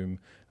on Zoom,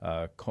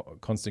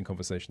 constant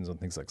conversations on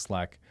things like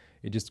Slack,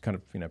 it just kind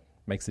of,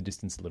 makes the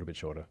distance a little bit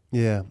shorter.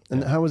 Yeah.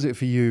 And how was it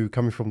for you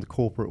coming from the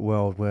corporate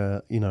world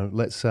where,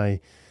 let's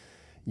say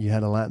you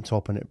had a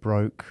laptop and it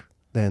broke,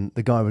 then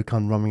the guy would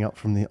come running up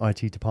from the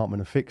IT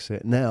department and fix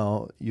it.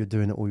 Now you're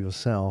doing it all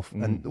yourself.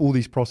 And all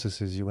these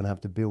processes you're going to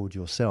have to build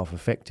yourself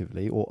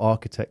effectively or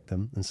architect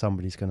them, and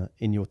somebody's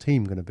in your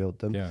team going to build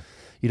them. Yeah.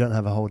 You don't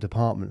have a whole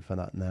department for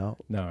that now.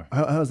 No.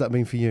 How has that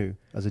been for you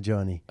as a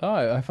journey?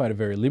 I find it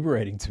very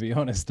liberating, to be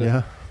honest.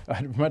 Yeah.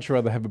 I'd much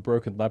rather have a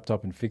broken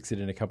laptop and fix it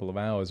in a couple of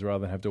hours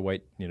rather than have to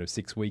wait,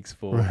 6 weeks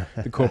for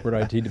the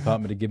corporate IT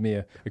department to give me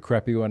a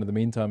crappy one in the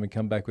meantime and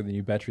come back with a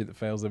new battery that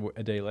fails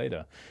a day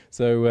later.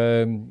 So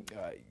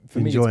for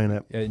me,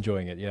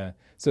 enjoying it, yeah.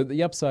 So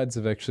the upsides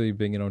of actually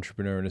being an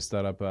entrepreneur in a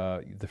startup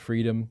are the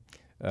freedom,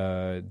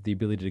 the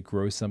ability to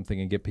grow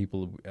something and get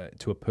people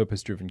to a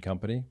purpose-driven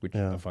company, which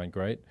I find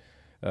great.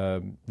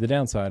 The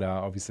downside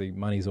are obviously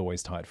money's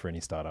always tight for any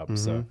startup,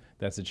 so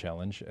that's a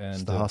challenge. And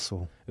it's the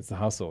hustle. It's the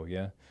hustle,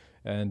 yeah.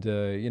 And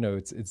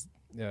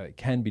it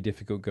can be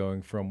difficult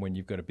going from when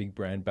you've got a big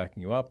brand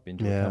backing you up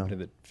into a company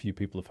that few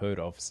people have heard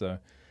of. So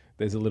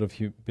there's a little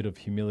bit of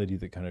humility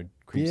that kind of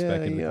creeps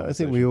back into the conversation. I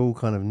think we all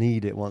kind of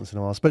need it once in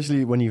a while,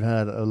 especially when you've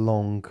had a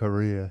long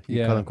career.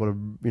 You kind of got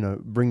to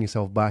bring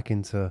yourself back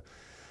into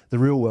the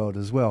real world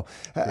as well.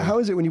 How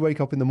is it when you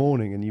wake up in the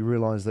morning and you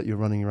realize that you're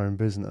running your own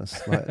business,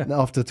 like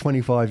after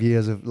 25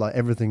 years of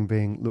everything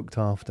being looked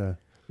after?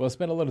 Well, I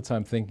spent a lot of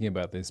time thinking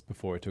about this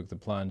before I took the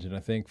plunge, and I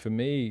think for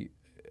me,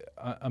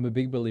 I'm a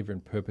big believer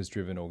in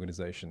purpose-driven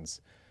organizations.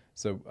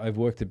 So I've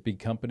worked at big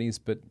companies,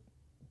 but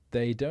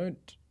they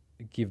don't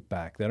give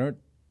back. They don't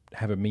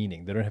have a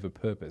meaning. They don't have a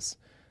purpose.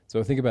 So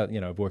I think about,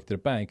 I've worked at a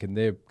bank, and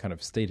their kind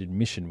of stated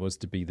mission was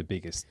to be the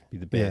biggest, be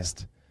the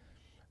best.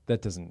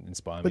 That doesn't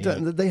inspire me.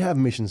 But they have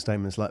mission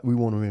statements like, we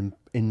want to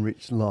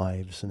enrich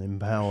lives and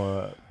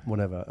empower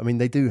whatever. I mean,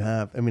 they do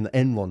have,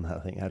 Enron, I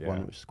think, had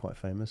one, which is quite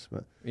famous.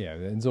 But yeah,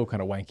 it's all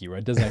kind of wanky, right?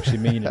 It doesn't actually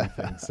mean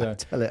anything. So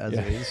tell it as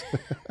it is.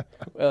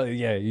 Well,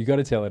 yeah, you got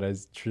to tell it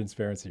as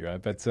transparency,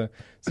 right? But so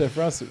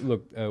for us,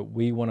 look,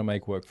 we want to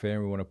make work fair,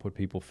 and we want to put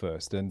people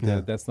first. And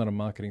that's not a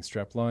marketing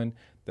strap line.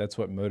 That's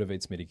what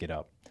motivates me to get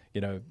up.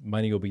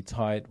 Money will be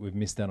tight. We've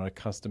missed out on a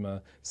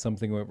customer.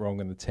 Something went wrong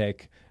in the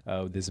tech.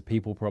 There's a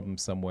people problem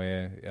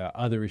somewhere.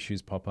 Other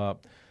issues pop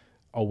up.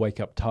 I'll wake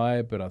up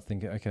tired, but I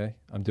think, okay,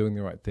 I'm doing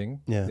the right thing.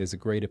 Yeah. There's a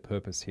greater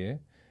purpose here.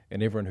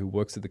 And everyone who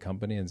works at the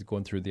company and has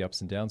gone through the ups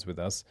and downs with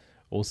us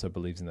also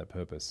believes in that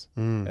purpose.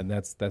 And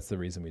that's the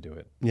reason we do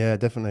it. Yeah,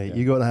 definitely. Yeah.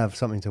 You got to have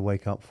something to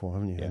wake up for,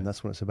 haven't you? Yeah. And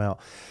that's what it's about.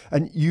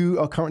 And you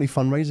are currently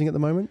fundraising at the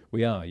moment?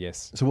 We are,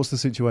 yes. So what's the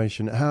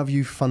situation? How have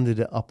you funded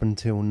it up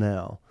until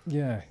now?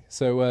 Yeah,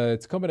 so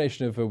it's a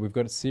combination of, we've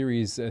got a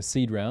series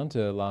seed round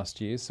last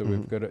year. So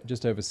we've got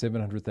just over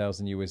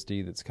 700,000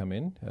 USD that's come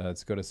in.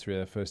 It's got us through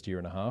our first year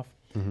and a half.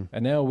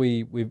 And now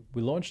we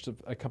launched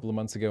a couple of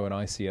months ago an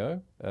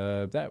ICO.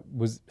 That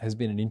has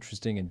been an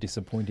interesting and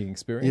disappointing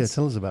experience. Yeah,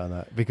 tell us about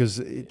that, because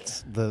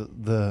it's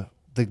the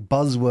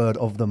buzzword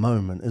of the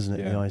moment, isn't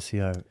it? The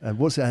ICO. And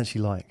what's it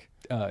actually like?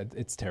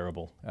 It's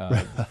terrible,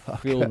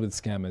 filled with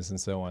scammers and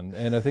so on.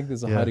 And I think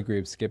there's a high degree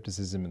of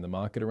skepticism in the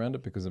market around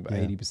it, because about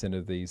 80%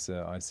 of these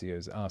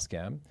ICOs are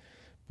scam.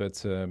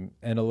 But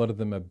and a lot of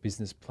them are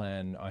business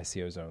plan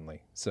ICOs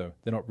only. So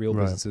they're not real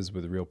businesses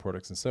with real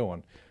products and so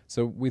on.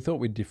 So we thought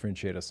we'd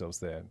differentiate ourselves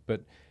there.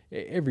 But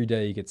every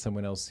day you get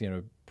someone else,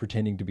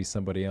 pretending to be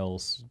somebody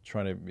else,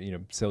 trying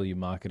to, sell you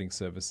marketing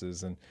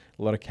services, and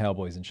a lot of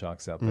cowboys and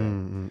sharks out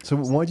there. So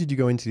why did you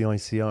go into the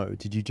ICO?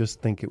 Did you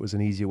just think it was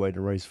an easier way to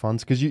raise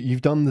funds? Because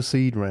you've done the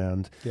seed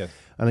round. Yeah.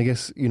 And I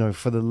guess,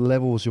 for the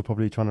levels you're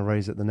probably trying to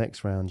raise at the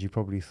next round, you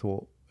probably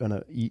thought,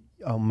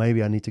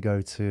 maybe I need to go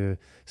to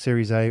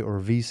Series A or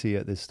a VC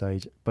at this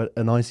stage. But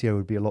an ICO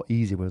would be a lot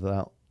easier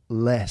without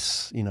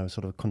less,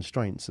 sort of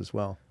constraints as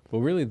well.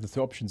 Well, really, the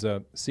options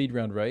are seed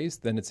round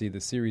raised, then it's either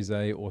Series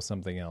A or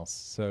something else.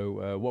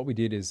 So what we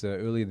did is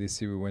earlier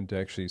this year,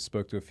 we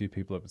spoke to a few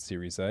people up at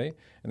Series A,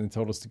 and then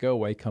told us to go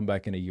away, come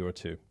back in a year or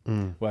two.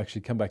 Well,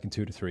 actually come back in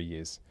 2 to 3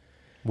 years.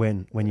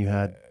 When you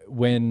had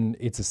when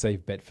it's a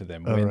safe bet for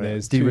them. When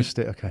there's de-risked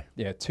it, okay.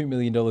 Yeah, $2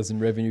 million in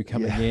revenue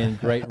coming in,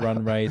 great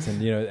run rates,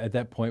 and at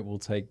that point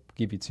we'll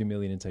give you $2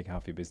 million and take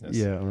half your business.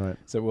 Yeah, right.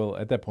 So well,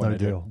 at that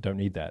point I don't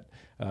need that.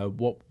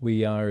 What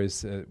we are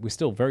is we're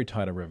still very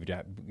tight on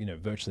revenue.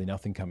 Virtually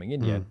nothing coming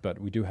in yet, but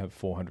we do have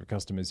 400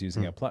 customers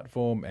using our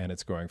platform, and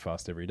it's growing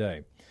fast every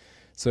day.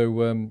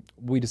 So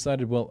we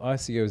decided, well,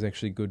 ICO is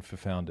actually good for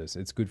founders.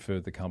 It's good for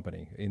the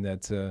company in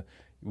that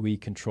we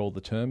control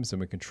the terms and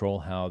we control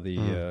how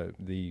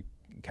the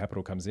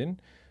capital comes in.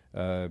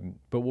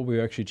 But what we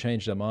actually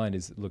changed our mind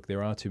is, look,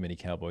 there are too many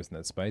cowboys in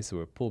that space, so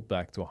we've pulled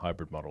back to a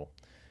hybrid model.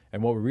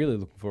 And what we're really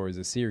looking for is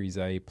a Series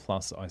A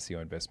plus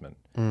ICO investment.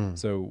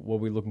 So what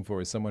we're looking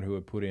for is someone who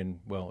would put in,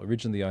 well,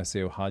 originally the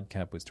ICO hard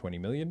cap was 20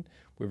 million.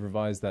 We've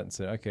revised that and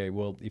said, okay,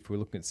 well, if we're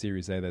looking at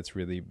Series A, that's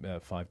really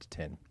 5 to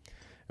 10.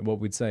 And what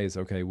we'd say is,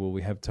 okay, well,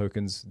 we have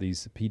tokens,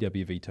 these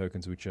PWV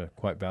tokens, which are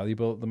quite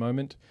valuable at the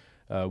moment.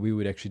 We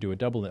would actually do a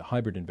double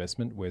hybrid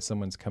investment where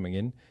someone's coming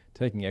in,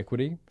 taking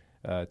equity,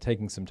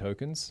 taking some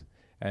tokens.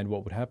 And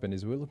what would happen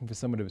is we're looking for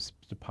someone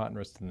to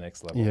partner us to the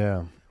next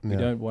level. We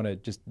don't want to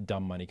just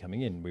dumb money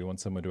coming in. We want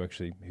someone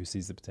who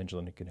sees the potential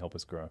and who can help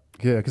us grow.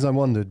 Yeah, because I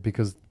wondered,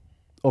 because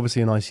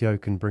obviously an ICO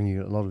can bring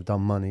you a lot of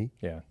dumb money,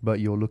 but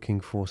you're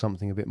looking for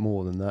something a bit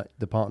more than that,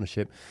 the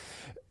partnership.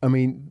 I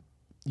mean,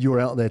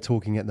 you're out there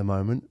talking at the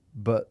moment,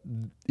 but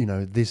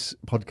this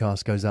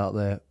podcast goes out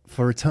there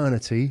for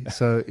eternity.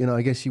 So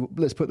I guess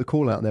let's put the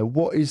call out there.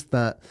 What is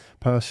that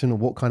person, or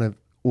what kind of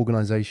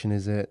organization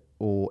is it,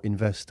 or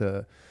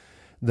investor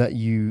that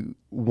you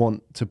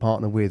want to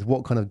partner with?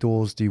 What kind of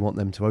doors do you want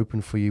them to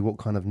open for you? What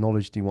kind of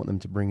knowledge do you want them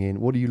to bring in?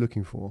 What are you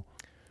looking for?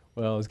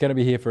 Well, it's going to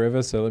be here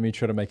forever, so let me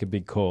try to make a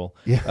big call.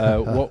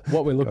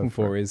 What we're looking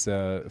for is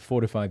a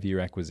 4 to 5 year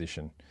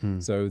acquisition.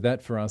 So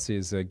that for us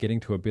is getting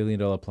to $1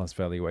 billion plus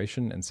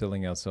valuation and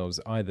selling ourselves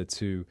either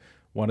to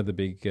one of the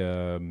big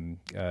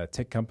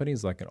tech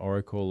companies like an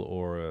Oracle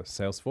or a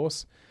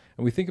Salesforce.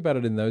 And we think about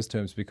it in those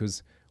terms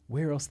because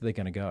where else are they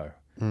going to go?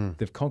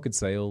 They've conquered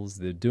sales,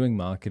 they're doing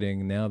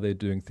marketing, now they're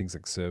doing things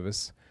like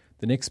service.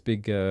 The next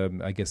big,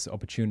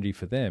 opportunity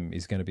for them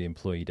is going to be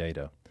employee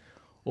data.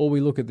 Or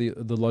we look at the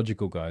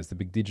logical guys, the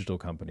big digital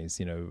companies,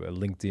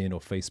 LinkedIn or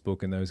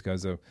Facebook, and those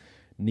guys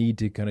need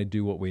to kind of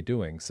do what we're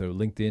doing. So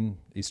LinkedIn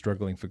is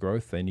struggling for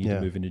growth. They need to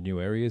move into new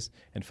areas.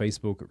 And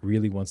Facebook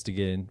really wants to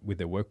get in with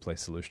their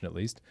workplace solution, at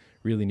least,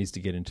 really needs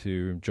to get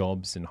into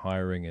jobs and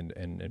hiring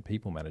and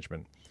people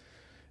management.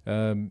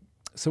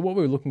 So what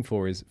we're looking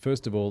for is,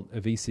 first of all,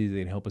 a VC that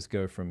can help us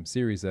go from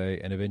Series A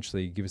and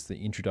eventually give us the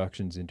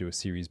introductions into a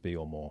Series B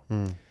or more.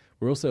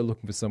 We're also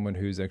looking for someone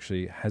who's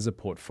actually has a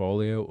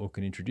portfolio or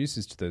can introduce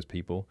us to those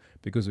people,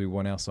 because we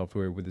want our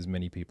software with as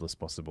many people as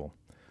possible.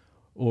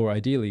 Or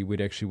ideally, we'd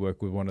actually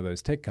work with one of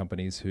those tech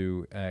companies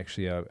who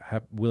actually are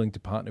willing to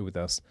partner with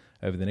us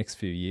over the next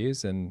few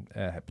years and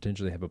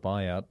potentially have a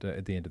buyout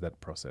at the end of that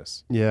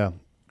process. Yeah,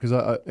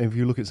 because if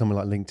you look at someone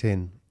like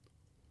LinkedIn,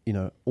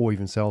 or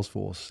even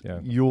Salesforce,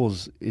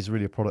 yours is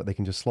really a product they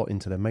can just slot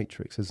into their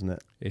matrix, isn't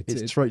it?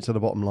 It's straight to the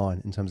bottom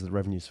line in terms of the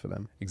revenues for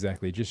them.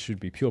 Exactly. It just should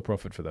be pure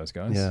profit for those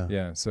guys.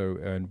 Yeah. So,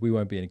 and we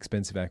won't be an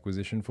expensive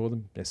acquisition for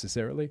them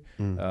necessarily.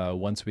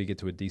 Once we get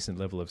to a decent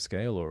level of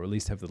scale, or at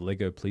least have the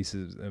Lego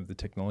pieces of the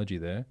technology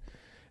there.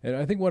 And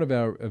I think one of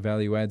our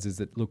value adds is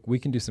that, look, we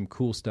can do some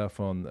cool stuff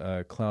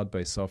on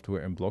cloud-based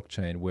software and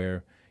blockchain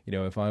where,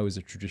 if I was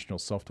a traditional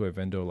software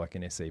vendor like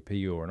an SAP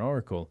or an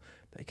Oracle,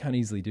 they can't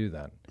easily do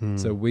that.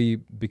 So we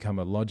become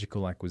a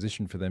logical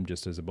acquisition for them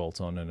just as a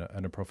bolt-on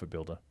and a profit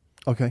builder.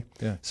 Okay.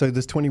 Yeah. So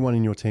there's 21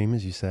 in your team,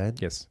 as you said.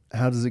 Yes.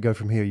 How does it go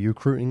from here? Are you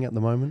recruiting at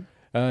the moment?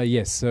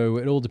 Yes. So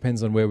it all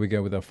depends on where we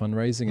go with our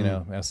fundraising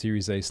and our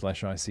Series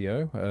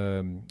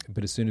A/ICO.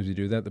 But as soon as we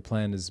do that, the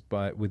plan is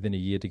within a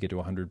year to get to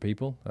 100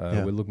 people.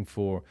 We're looking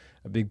for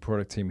a big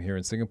product team here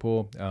in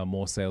Singapore,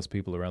 more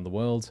salespeople around the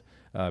world,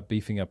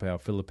 beefing up our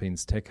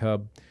Philippines tech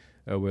hub.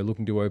 We're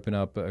looking to open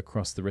up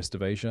across the rest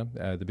of Asia.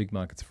 The big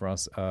markets for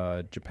us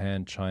are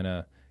Japan,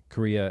 China,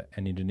 Korea,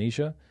 and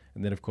Indonesia.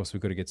 And then, of course,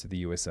 we've got to get to the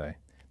USA.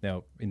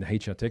 Now, in the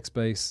HR tech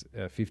space,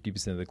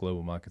 50% of the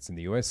global market's in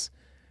the US.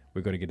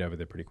 We've got to get over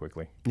there pretty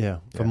quickly. Yeah,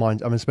 for mine,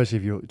 especially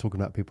if you're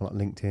talking about people like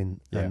LinkedIn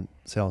and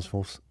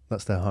Salesforce,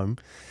 that's their home.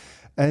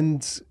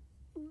 And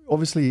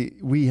obviously,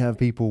 we have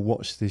people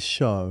watch this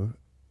show,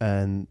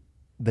 and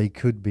they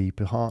could be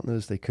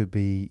partners, they could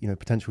be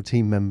potential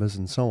team members,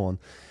 and so on.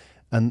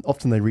 And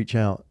often they reach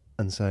out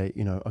and say,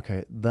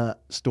 okay,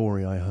 that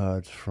story I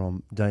heard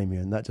from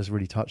Damien, that just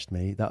really touched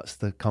me. That's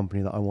the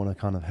company that I want to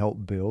kind of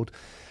help build.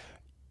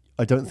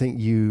 I don't think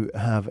you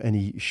have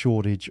any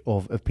shortage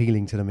of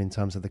appealing to them in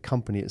terms of the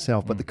company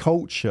itself, but the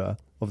culture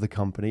of the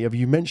company. Have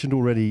you mentioned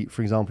already,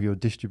 for example, your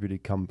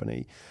distributed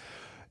company?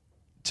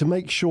 To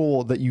make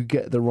sure that you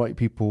get the right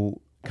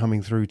people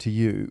coming through to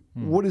you,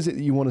 what is it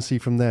that you want to see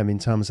from them in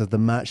terms of the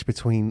match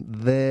between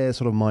their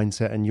sort of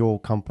mindset and your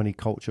company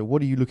culture?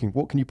 What are you looking for?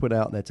 What can you put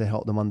out there to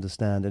help them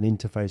understand and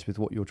interface with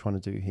what you're trying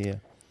to do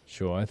here?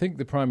 Sure. I think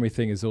the primary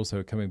thing is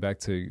also coming back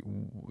to,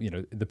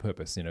 the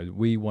purpose.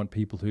 We want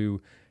people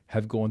who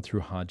have gone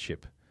through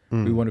hardship.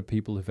 We wanted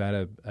people who've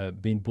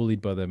had been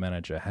bullied by their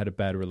manager, had a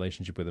bad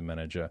relationship with a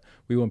manager.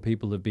 We want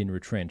people who've been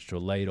retrenched or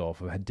laid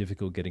off or had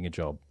difficult getting a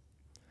job.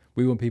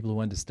 We want people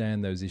who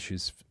understand those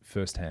issues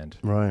firsthand.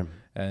 Right.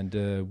 And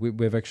we've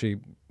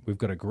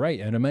got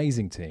an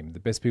amazing team, the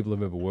best people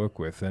I've ever worked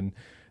with. And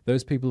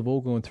those people have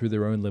all gone through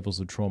their own levels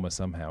of trauma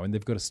somehow, and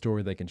they've got a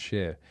story they can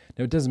share.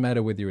 Now, it doesn't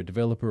matter whether you're a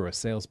developer or a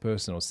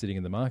salesperson or sitting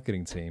in the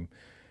marketing team.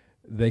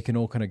 They can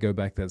all kind of go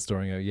back to that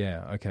story and go,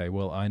 yeah, okay,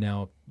 well,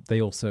 they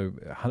also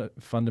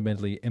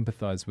fundamentally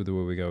empathize with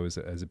where we go as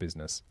a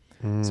business.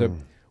 So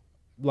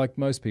like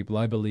most people,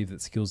 I believe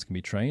that skills can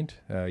be trained.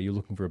 You're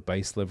looking for a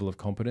base level of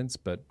competence,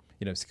 but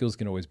skills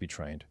can always be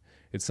trained.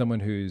 It's someone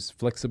who's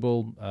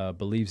flexible,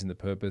 believes in the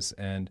purpose,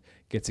 and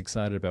gets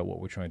excited about what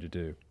we're trying to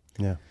do.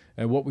 Yeah.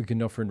 And what we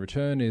can offer in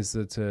return is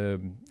that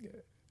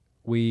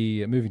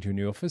we are moving to a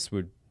new office.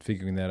 We're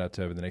figuring that out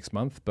over the next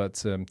month,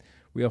 but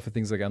we offer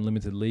things like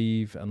unlimited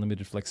leave,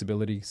 unlimited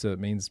flexibility. So it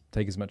means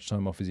take as much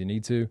time off as you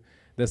need to.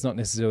 That's not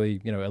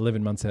necessarily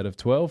 11 months out of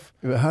 12.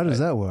 But how does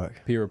that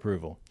work? Peer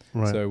approval.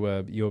 Right.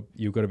 So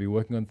you've got to be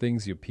working on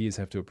things. Your peers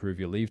have to approve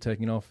your leave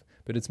taking off.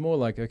 But it's more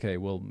like, okay,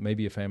 well,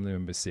 maybe a family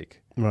member's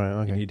sick. Right.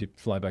 Okay. You need to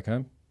fly back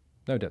home.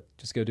 No doubt,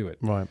 just go do it.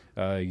 Right.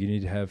 You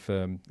need to have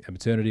a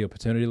maternity or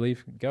paternity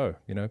leave. Go.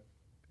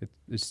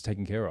 It's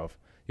taken care of.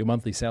 Your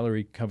monthly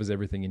salary covers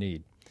everything you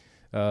need.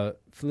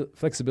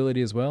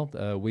 Flexibility as well.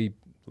 We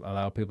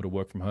allow people to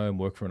work from home,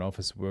 work from an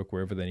office, work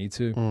wherever they need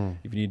to.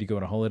 If you need to go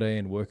on a holiday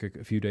and work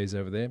a few days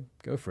over there,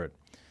 go for it.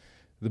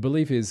 The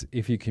belief is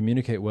if you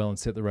communicate well and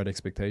set the right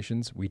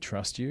expectations, we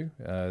trust you.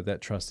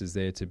 That trust is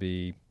there to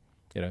be,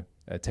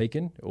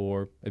 taken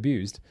or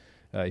abused.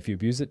 If you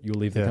abuse it, you'll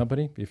leave the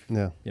company. If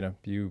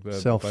you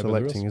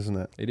self-selecting, isn't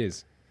it? It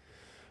is.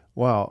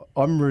 Wow,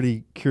 I'm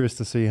really curious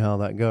to see how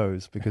that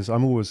goes, because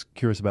I'm always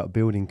curious about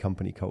building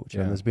company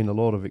culture, and there's been a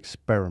lot of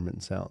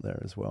experiments out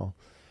there as well.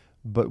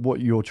 But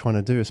what you're trying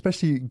to do,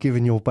 especially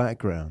given your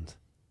background,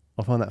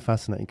 I find that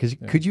fascinating. Because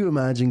could you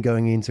imagine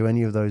going into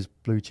any of those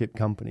blue chip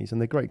companies,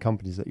 and they're great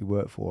companies that you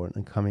work for,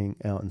 and coming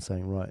out and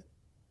saying, right,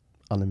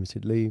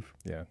 unlimited leave?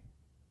 Yeah.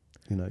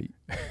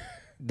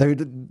 They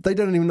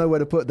don't even know where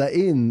to put that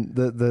in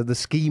the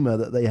schema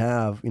that they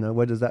have.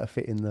 Where does that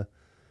fit in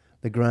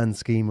the grand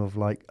scheme of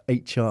like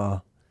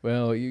HR?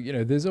 Well,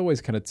 there's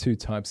always kind of two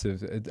types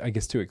of,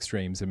 two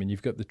extremes. I mean,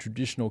 you've got the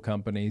traditional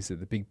companies, the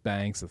big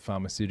banks, the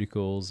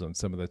pharmaceuticals, and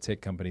some of the tech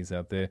companies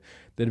out there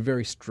that are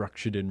very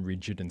structured and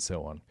rigid and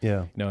so on.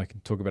 Yeah. I can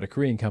talk about a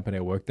Korean company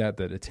I worked at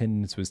that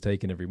attendance was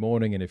taken every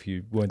morning, and if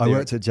you weren't I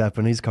worked at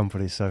Japanese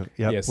companies, so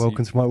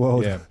welcome to my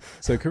world. Yeah.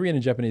 So Korean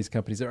and Japanese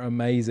companies are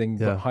amazing,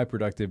 but high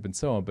productive and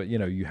so on. But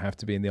you have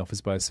to be in the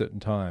office by a certain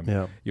time.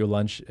 Yeah. Your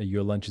lunch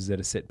is at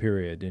a set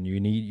period, and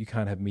you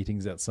can't have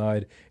meetings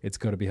outside. It's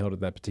got to be held at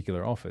that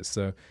particular office.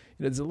 So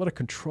there's a lot of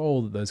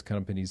control that those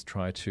companies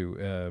try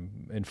to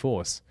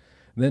enforce.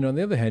 And then on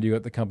the other hand, you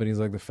got the companies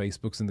like the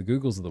Facebooks and the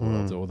Googles of the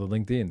world, or the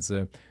LinkedIn.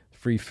 So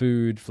free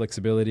food,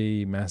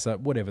 flexibility, mass up,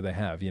 whatever they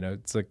have.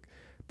 It's like.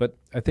 But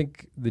I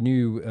think the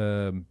new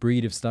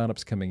breed of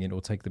startups coming in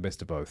will take the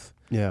best of both.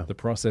 Yeah. The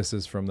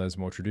processes from those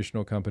more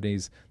traditional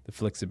companies, the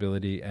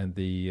flexibility, and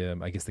the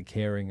the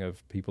caring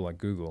of people like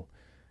Google,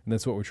 and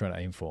that's what we're trying to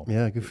aim for.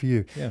 Yeah, good for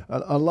you. Yeah.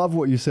 I love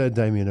what you said,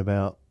 Damien,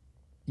 about.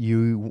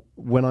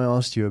 When I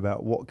asked you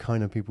about what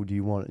kind of people do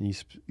you want, and you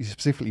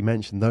specifically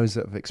mentioned those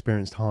that have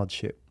experienced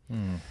hardship.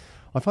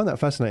 I find that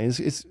fascinating.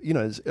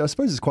 I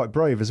suppose it's quite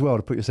brave as well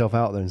to put yourself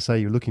out there and say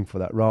you're looking for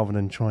that, rather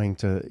than trying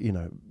to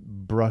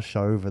brush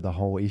over the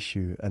whole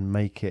issue and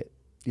make it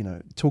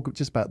talk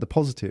just about the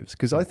positives.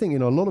 Because I think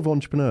a lot of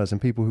entrepreneurs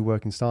and people who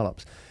work in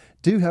startups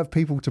do have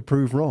people to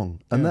prove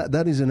wrong, and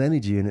that is an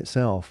energy in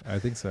itself. I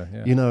think so.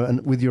 Yeah.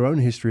 And with your own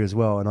history as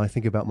well. And I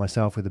think about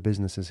myself with the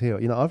businesses here.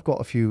 I've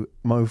got a few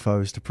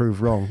mofos to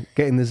prove wrong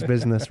getting this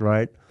business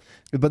right,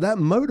 but that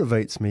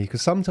motivates me,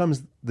 because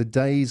sometimes the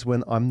days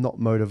when I'm not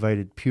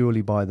motivated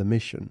purely by the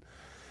mission,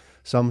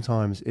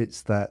 sometimes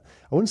it's that,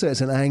 I wouldn't say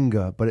it's an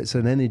anger, but it's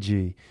an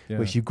energy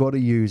which you've got to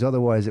use,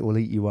 otherwise it will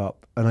eat you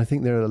up. And I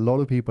think there are a lot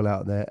of people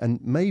out there,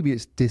 and maybe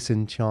it's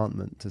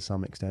disenchantment to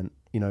some extent,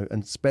 and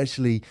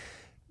especially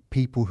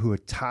people who are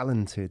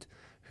talented,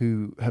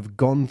 who have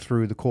gone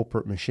through the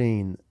corporate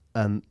machine,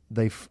 and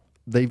they've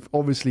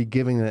obviously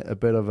given it a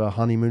bit of a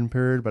honeymoon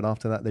period, but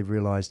after that they've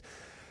realized,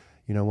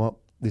 what,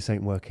 this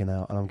ain't working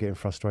out, and I'm getting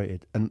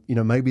frustrated. And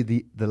maybe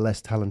the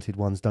less talented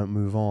ones don't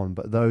move on,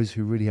 but those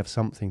who really have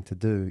something to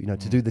do,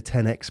 to do the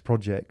 10x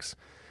projects,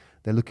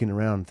 they're looking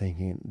around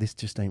thinking, this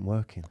just ain't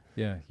working.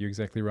 Yeah, you're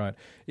exactly right.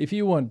 If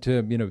you want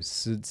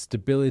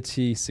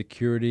stability,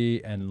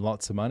 security, and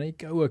lots of money,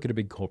 go work at a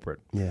big corporate.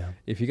 Yeah.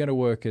 If you're going to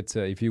work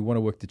if you want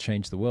to work to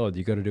change the world,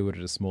 you got to do it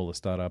at a smaller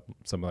startup,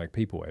 something like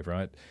PeopleWave,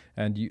 right?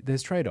 And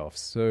there's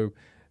trade-offs. So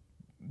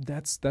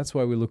that's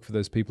why we look for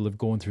those people who've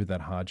gone through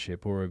that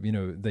hardship, or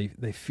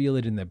they feel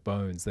it in their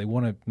bones. They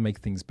want to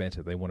make things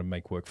better. They want to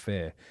make work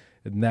fair.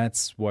 And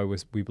that's why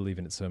we believe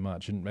in it so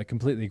much. And I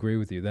completely agree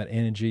with you. That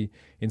energy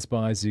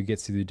inspires you,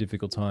 gets you through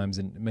difficult times,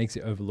 and makes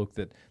you overlook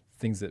that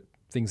things that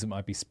things that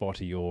might be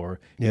spotty, or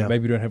maybe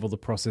we don't have all the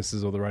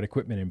processes or the right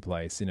equipment in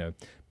place,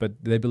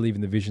 but they believe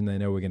in the vision. They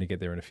know we're going to get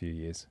there in a few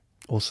years.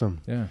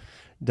 Awesome. Yeah.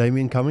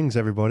 Damien Cummings,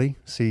 everybody,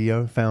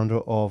 CEO, founder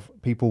of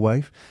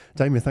PeopleWave.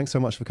 Damien, thanks so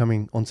much for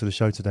coming onto the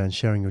show today and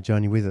sharing your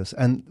journey with us.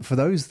 And for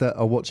those that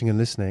are watching and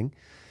listening,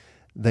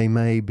 they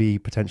may be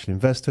potential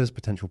investors,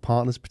 potential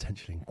partners,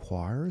 potential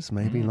inquirers,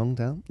 maybe long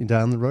down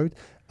the road.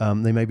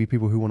 They may be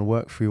people who want to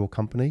work for your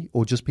company,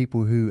 or just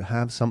people who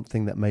have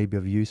something that may be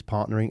of use,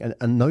 partnering,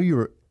 and know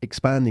you're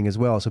expanding as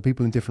well. So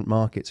people in different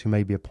markets who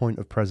may be a point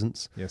of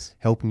presence,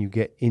 helping you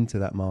get into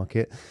that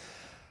market.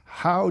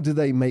 How do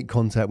they make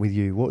contact with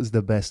you? What is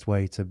the best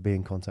way to be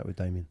in contact with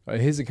Damien?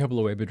 Here's a couple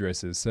of web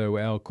addresses. So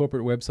our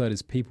corporate website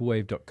is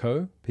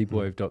peoplewave.co,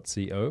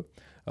 peoplewave.co.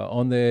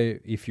 On there,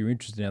 if you're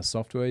interested in our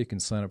software, you can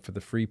sign up for the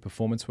free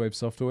Performance Wave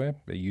software.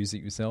 Use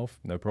it yourself,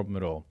 no problem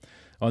at all.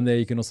 On there,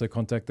 you can also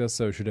contact us,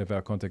 so you should have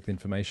our contact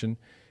information.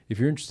 If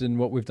you're interested in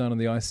what we've done on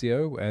the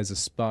ICO as a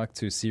spark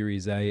to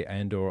Series A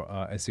and or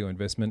SEO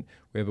investment,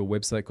 we have a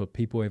website called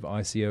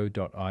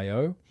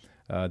peoplewaveICO.io.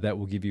 That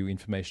will give you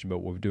information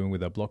about what we're doing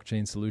with our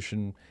blockchain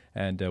solution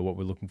and what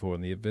we're looking for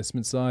on the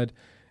investment side.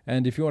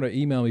 And if you want to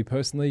email me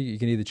personally, you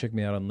can either check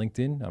me out on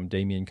LinkedIn, I'm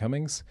Damien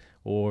Cummings,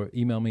 or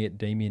email me at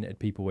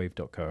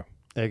damien@peoplewave.co.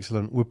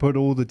 Excellent. We'll put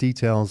all the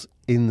details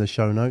in the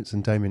show notes.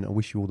 And Damien, I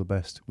wish you all the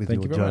best with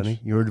your journey,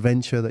 your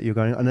adventure that you're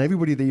going on, and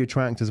everybody that you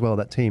attract as well,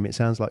 that team. It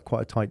sounds like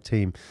quite a tight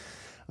team.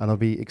 And I'll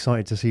be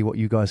excited to see what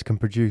you guys can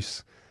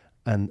produce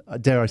and,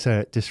 dare I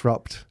say it,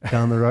 disrupt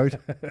down the road.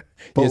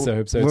 But yes, I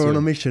hope so we're too. on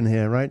a mission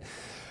here, right?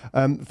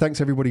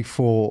 Thanks everybody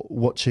for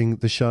watching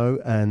the show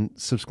and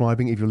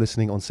subscribing. If you're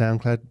listening on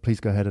SoundCloud, please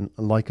go ahead and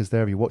like us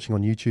there. If you're watching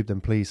on YouTube, then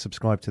please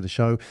subscribe to the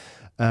show.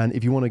 And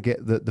if you want to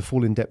get the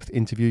full in-depth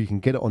interview, you can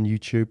get it on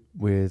YouTube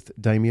with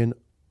Damien.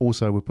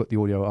 Also, we'll put the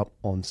audio up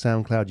on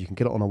SoundCloud. You can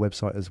get it on our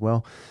website as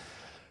well.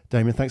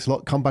 Damien, thanks a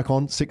lot. Come back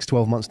on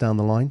 6-12 months down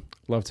the line.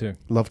 Love to.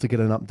 Love to get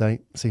an update,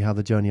 see how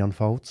the journey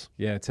unfolds.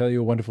 Yeah, tell you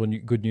a wonderful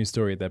good news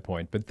story at that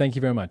point. But thank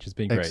you very much. It's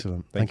been great.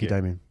 Excellent. Thank you,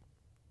 Damien.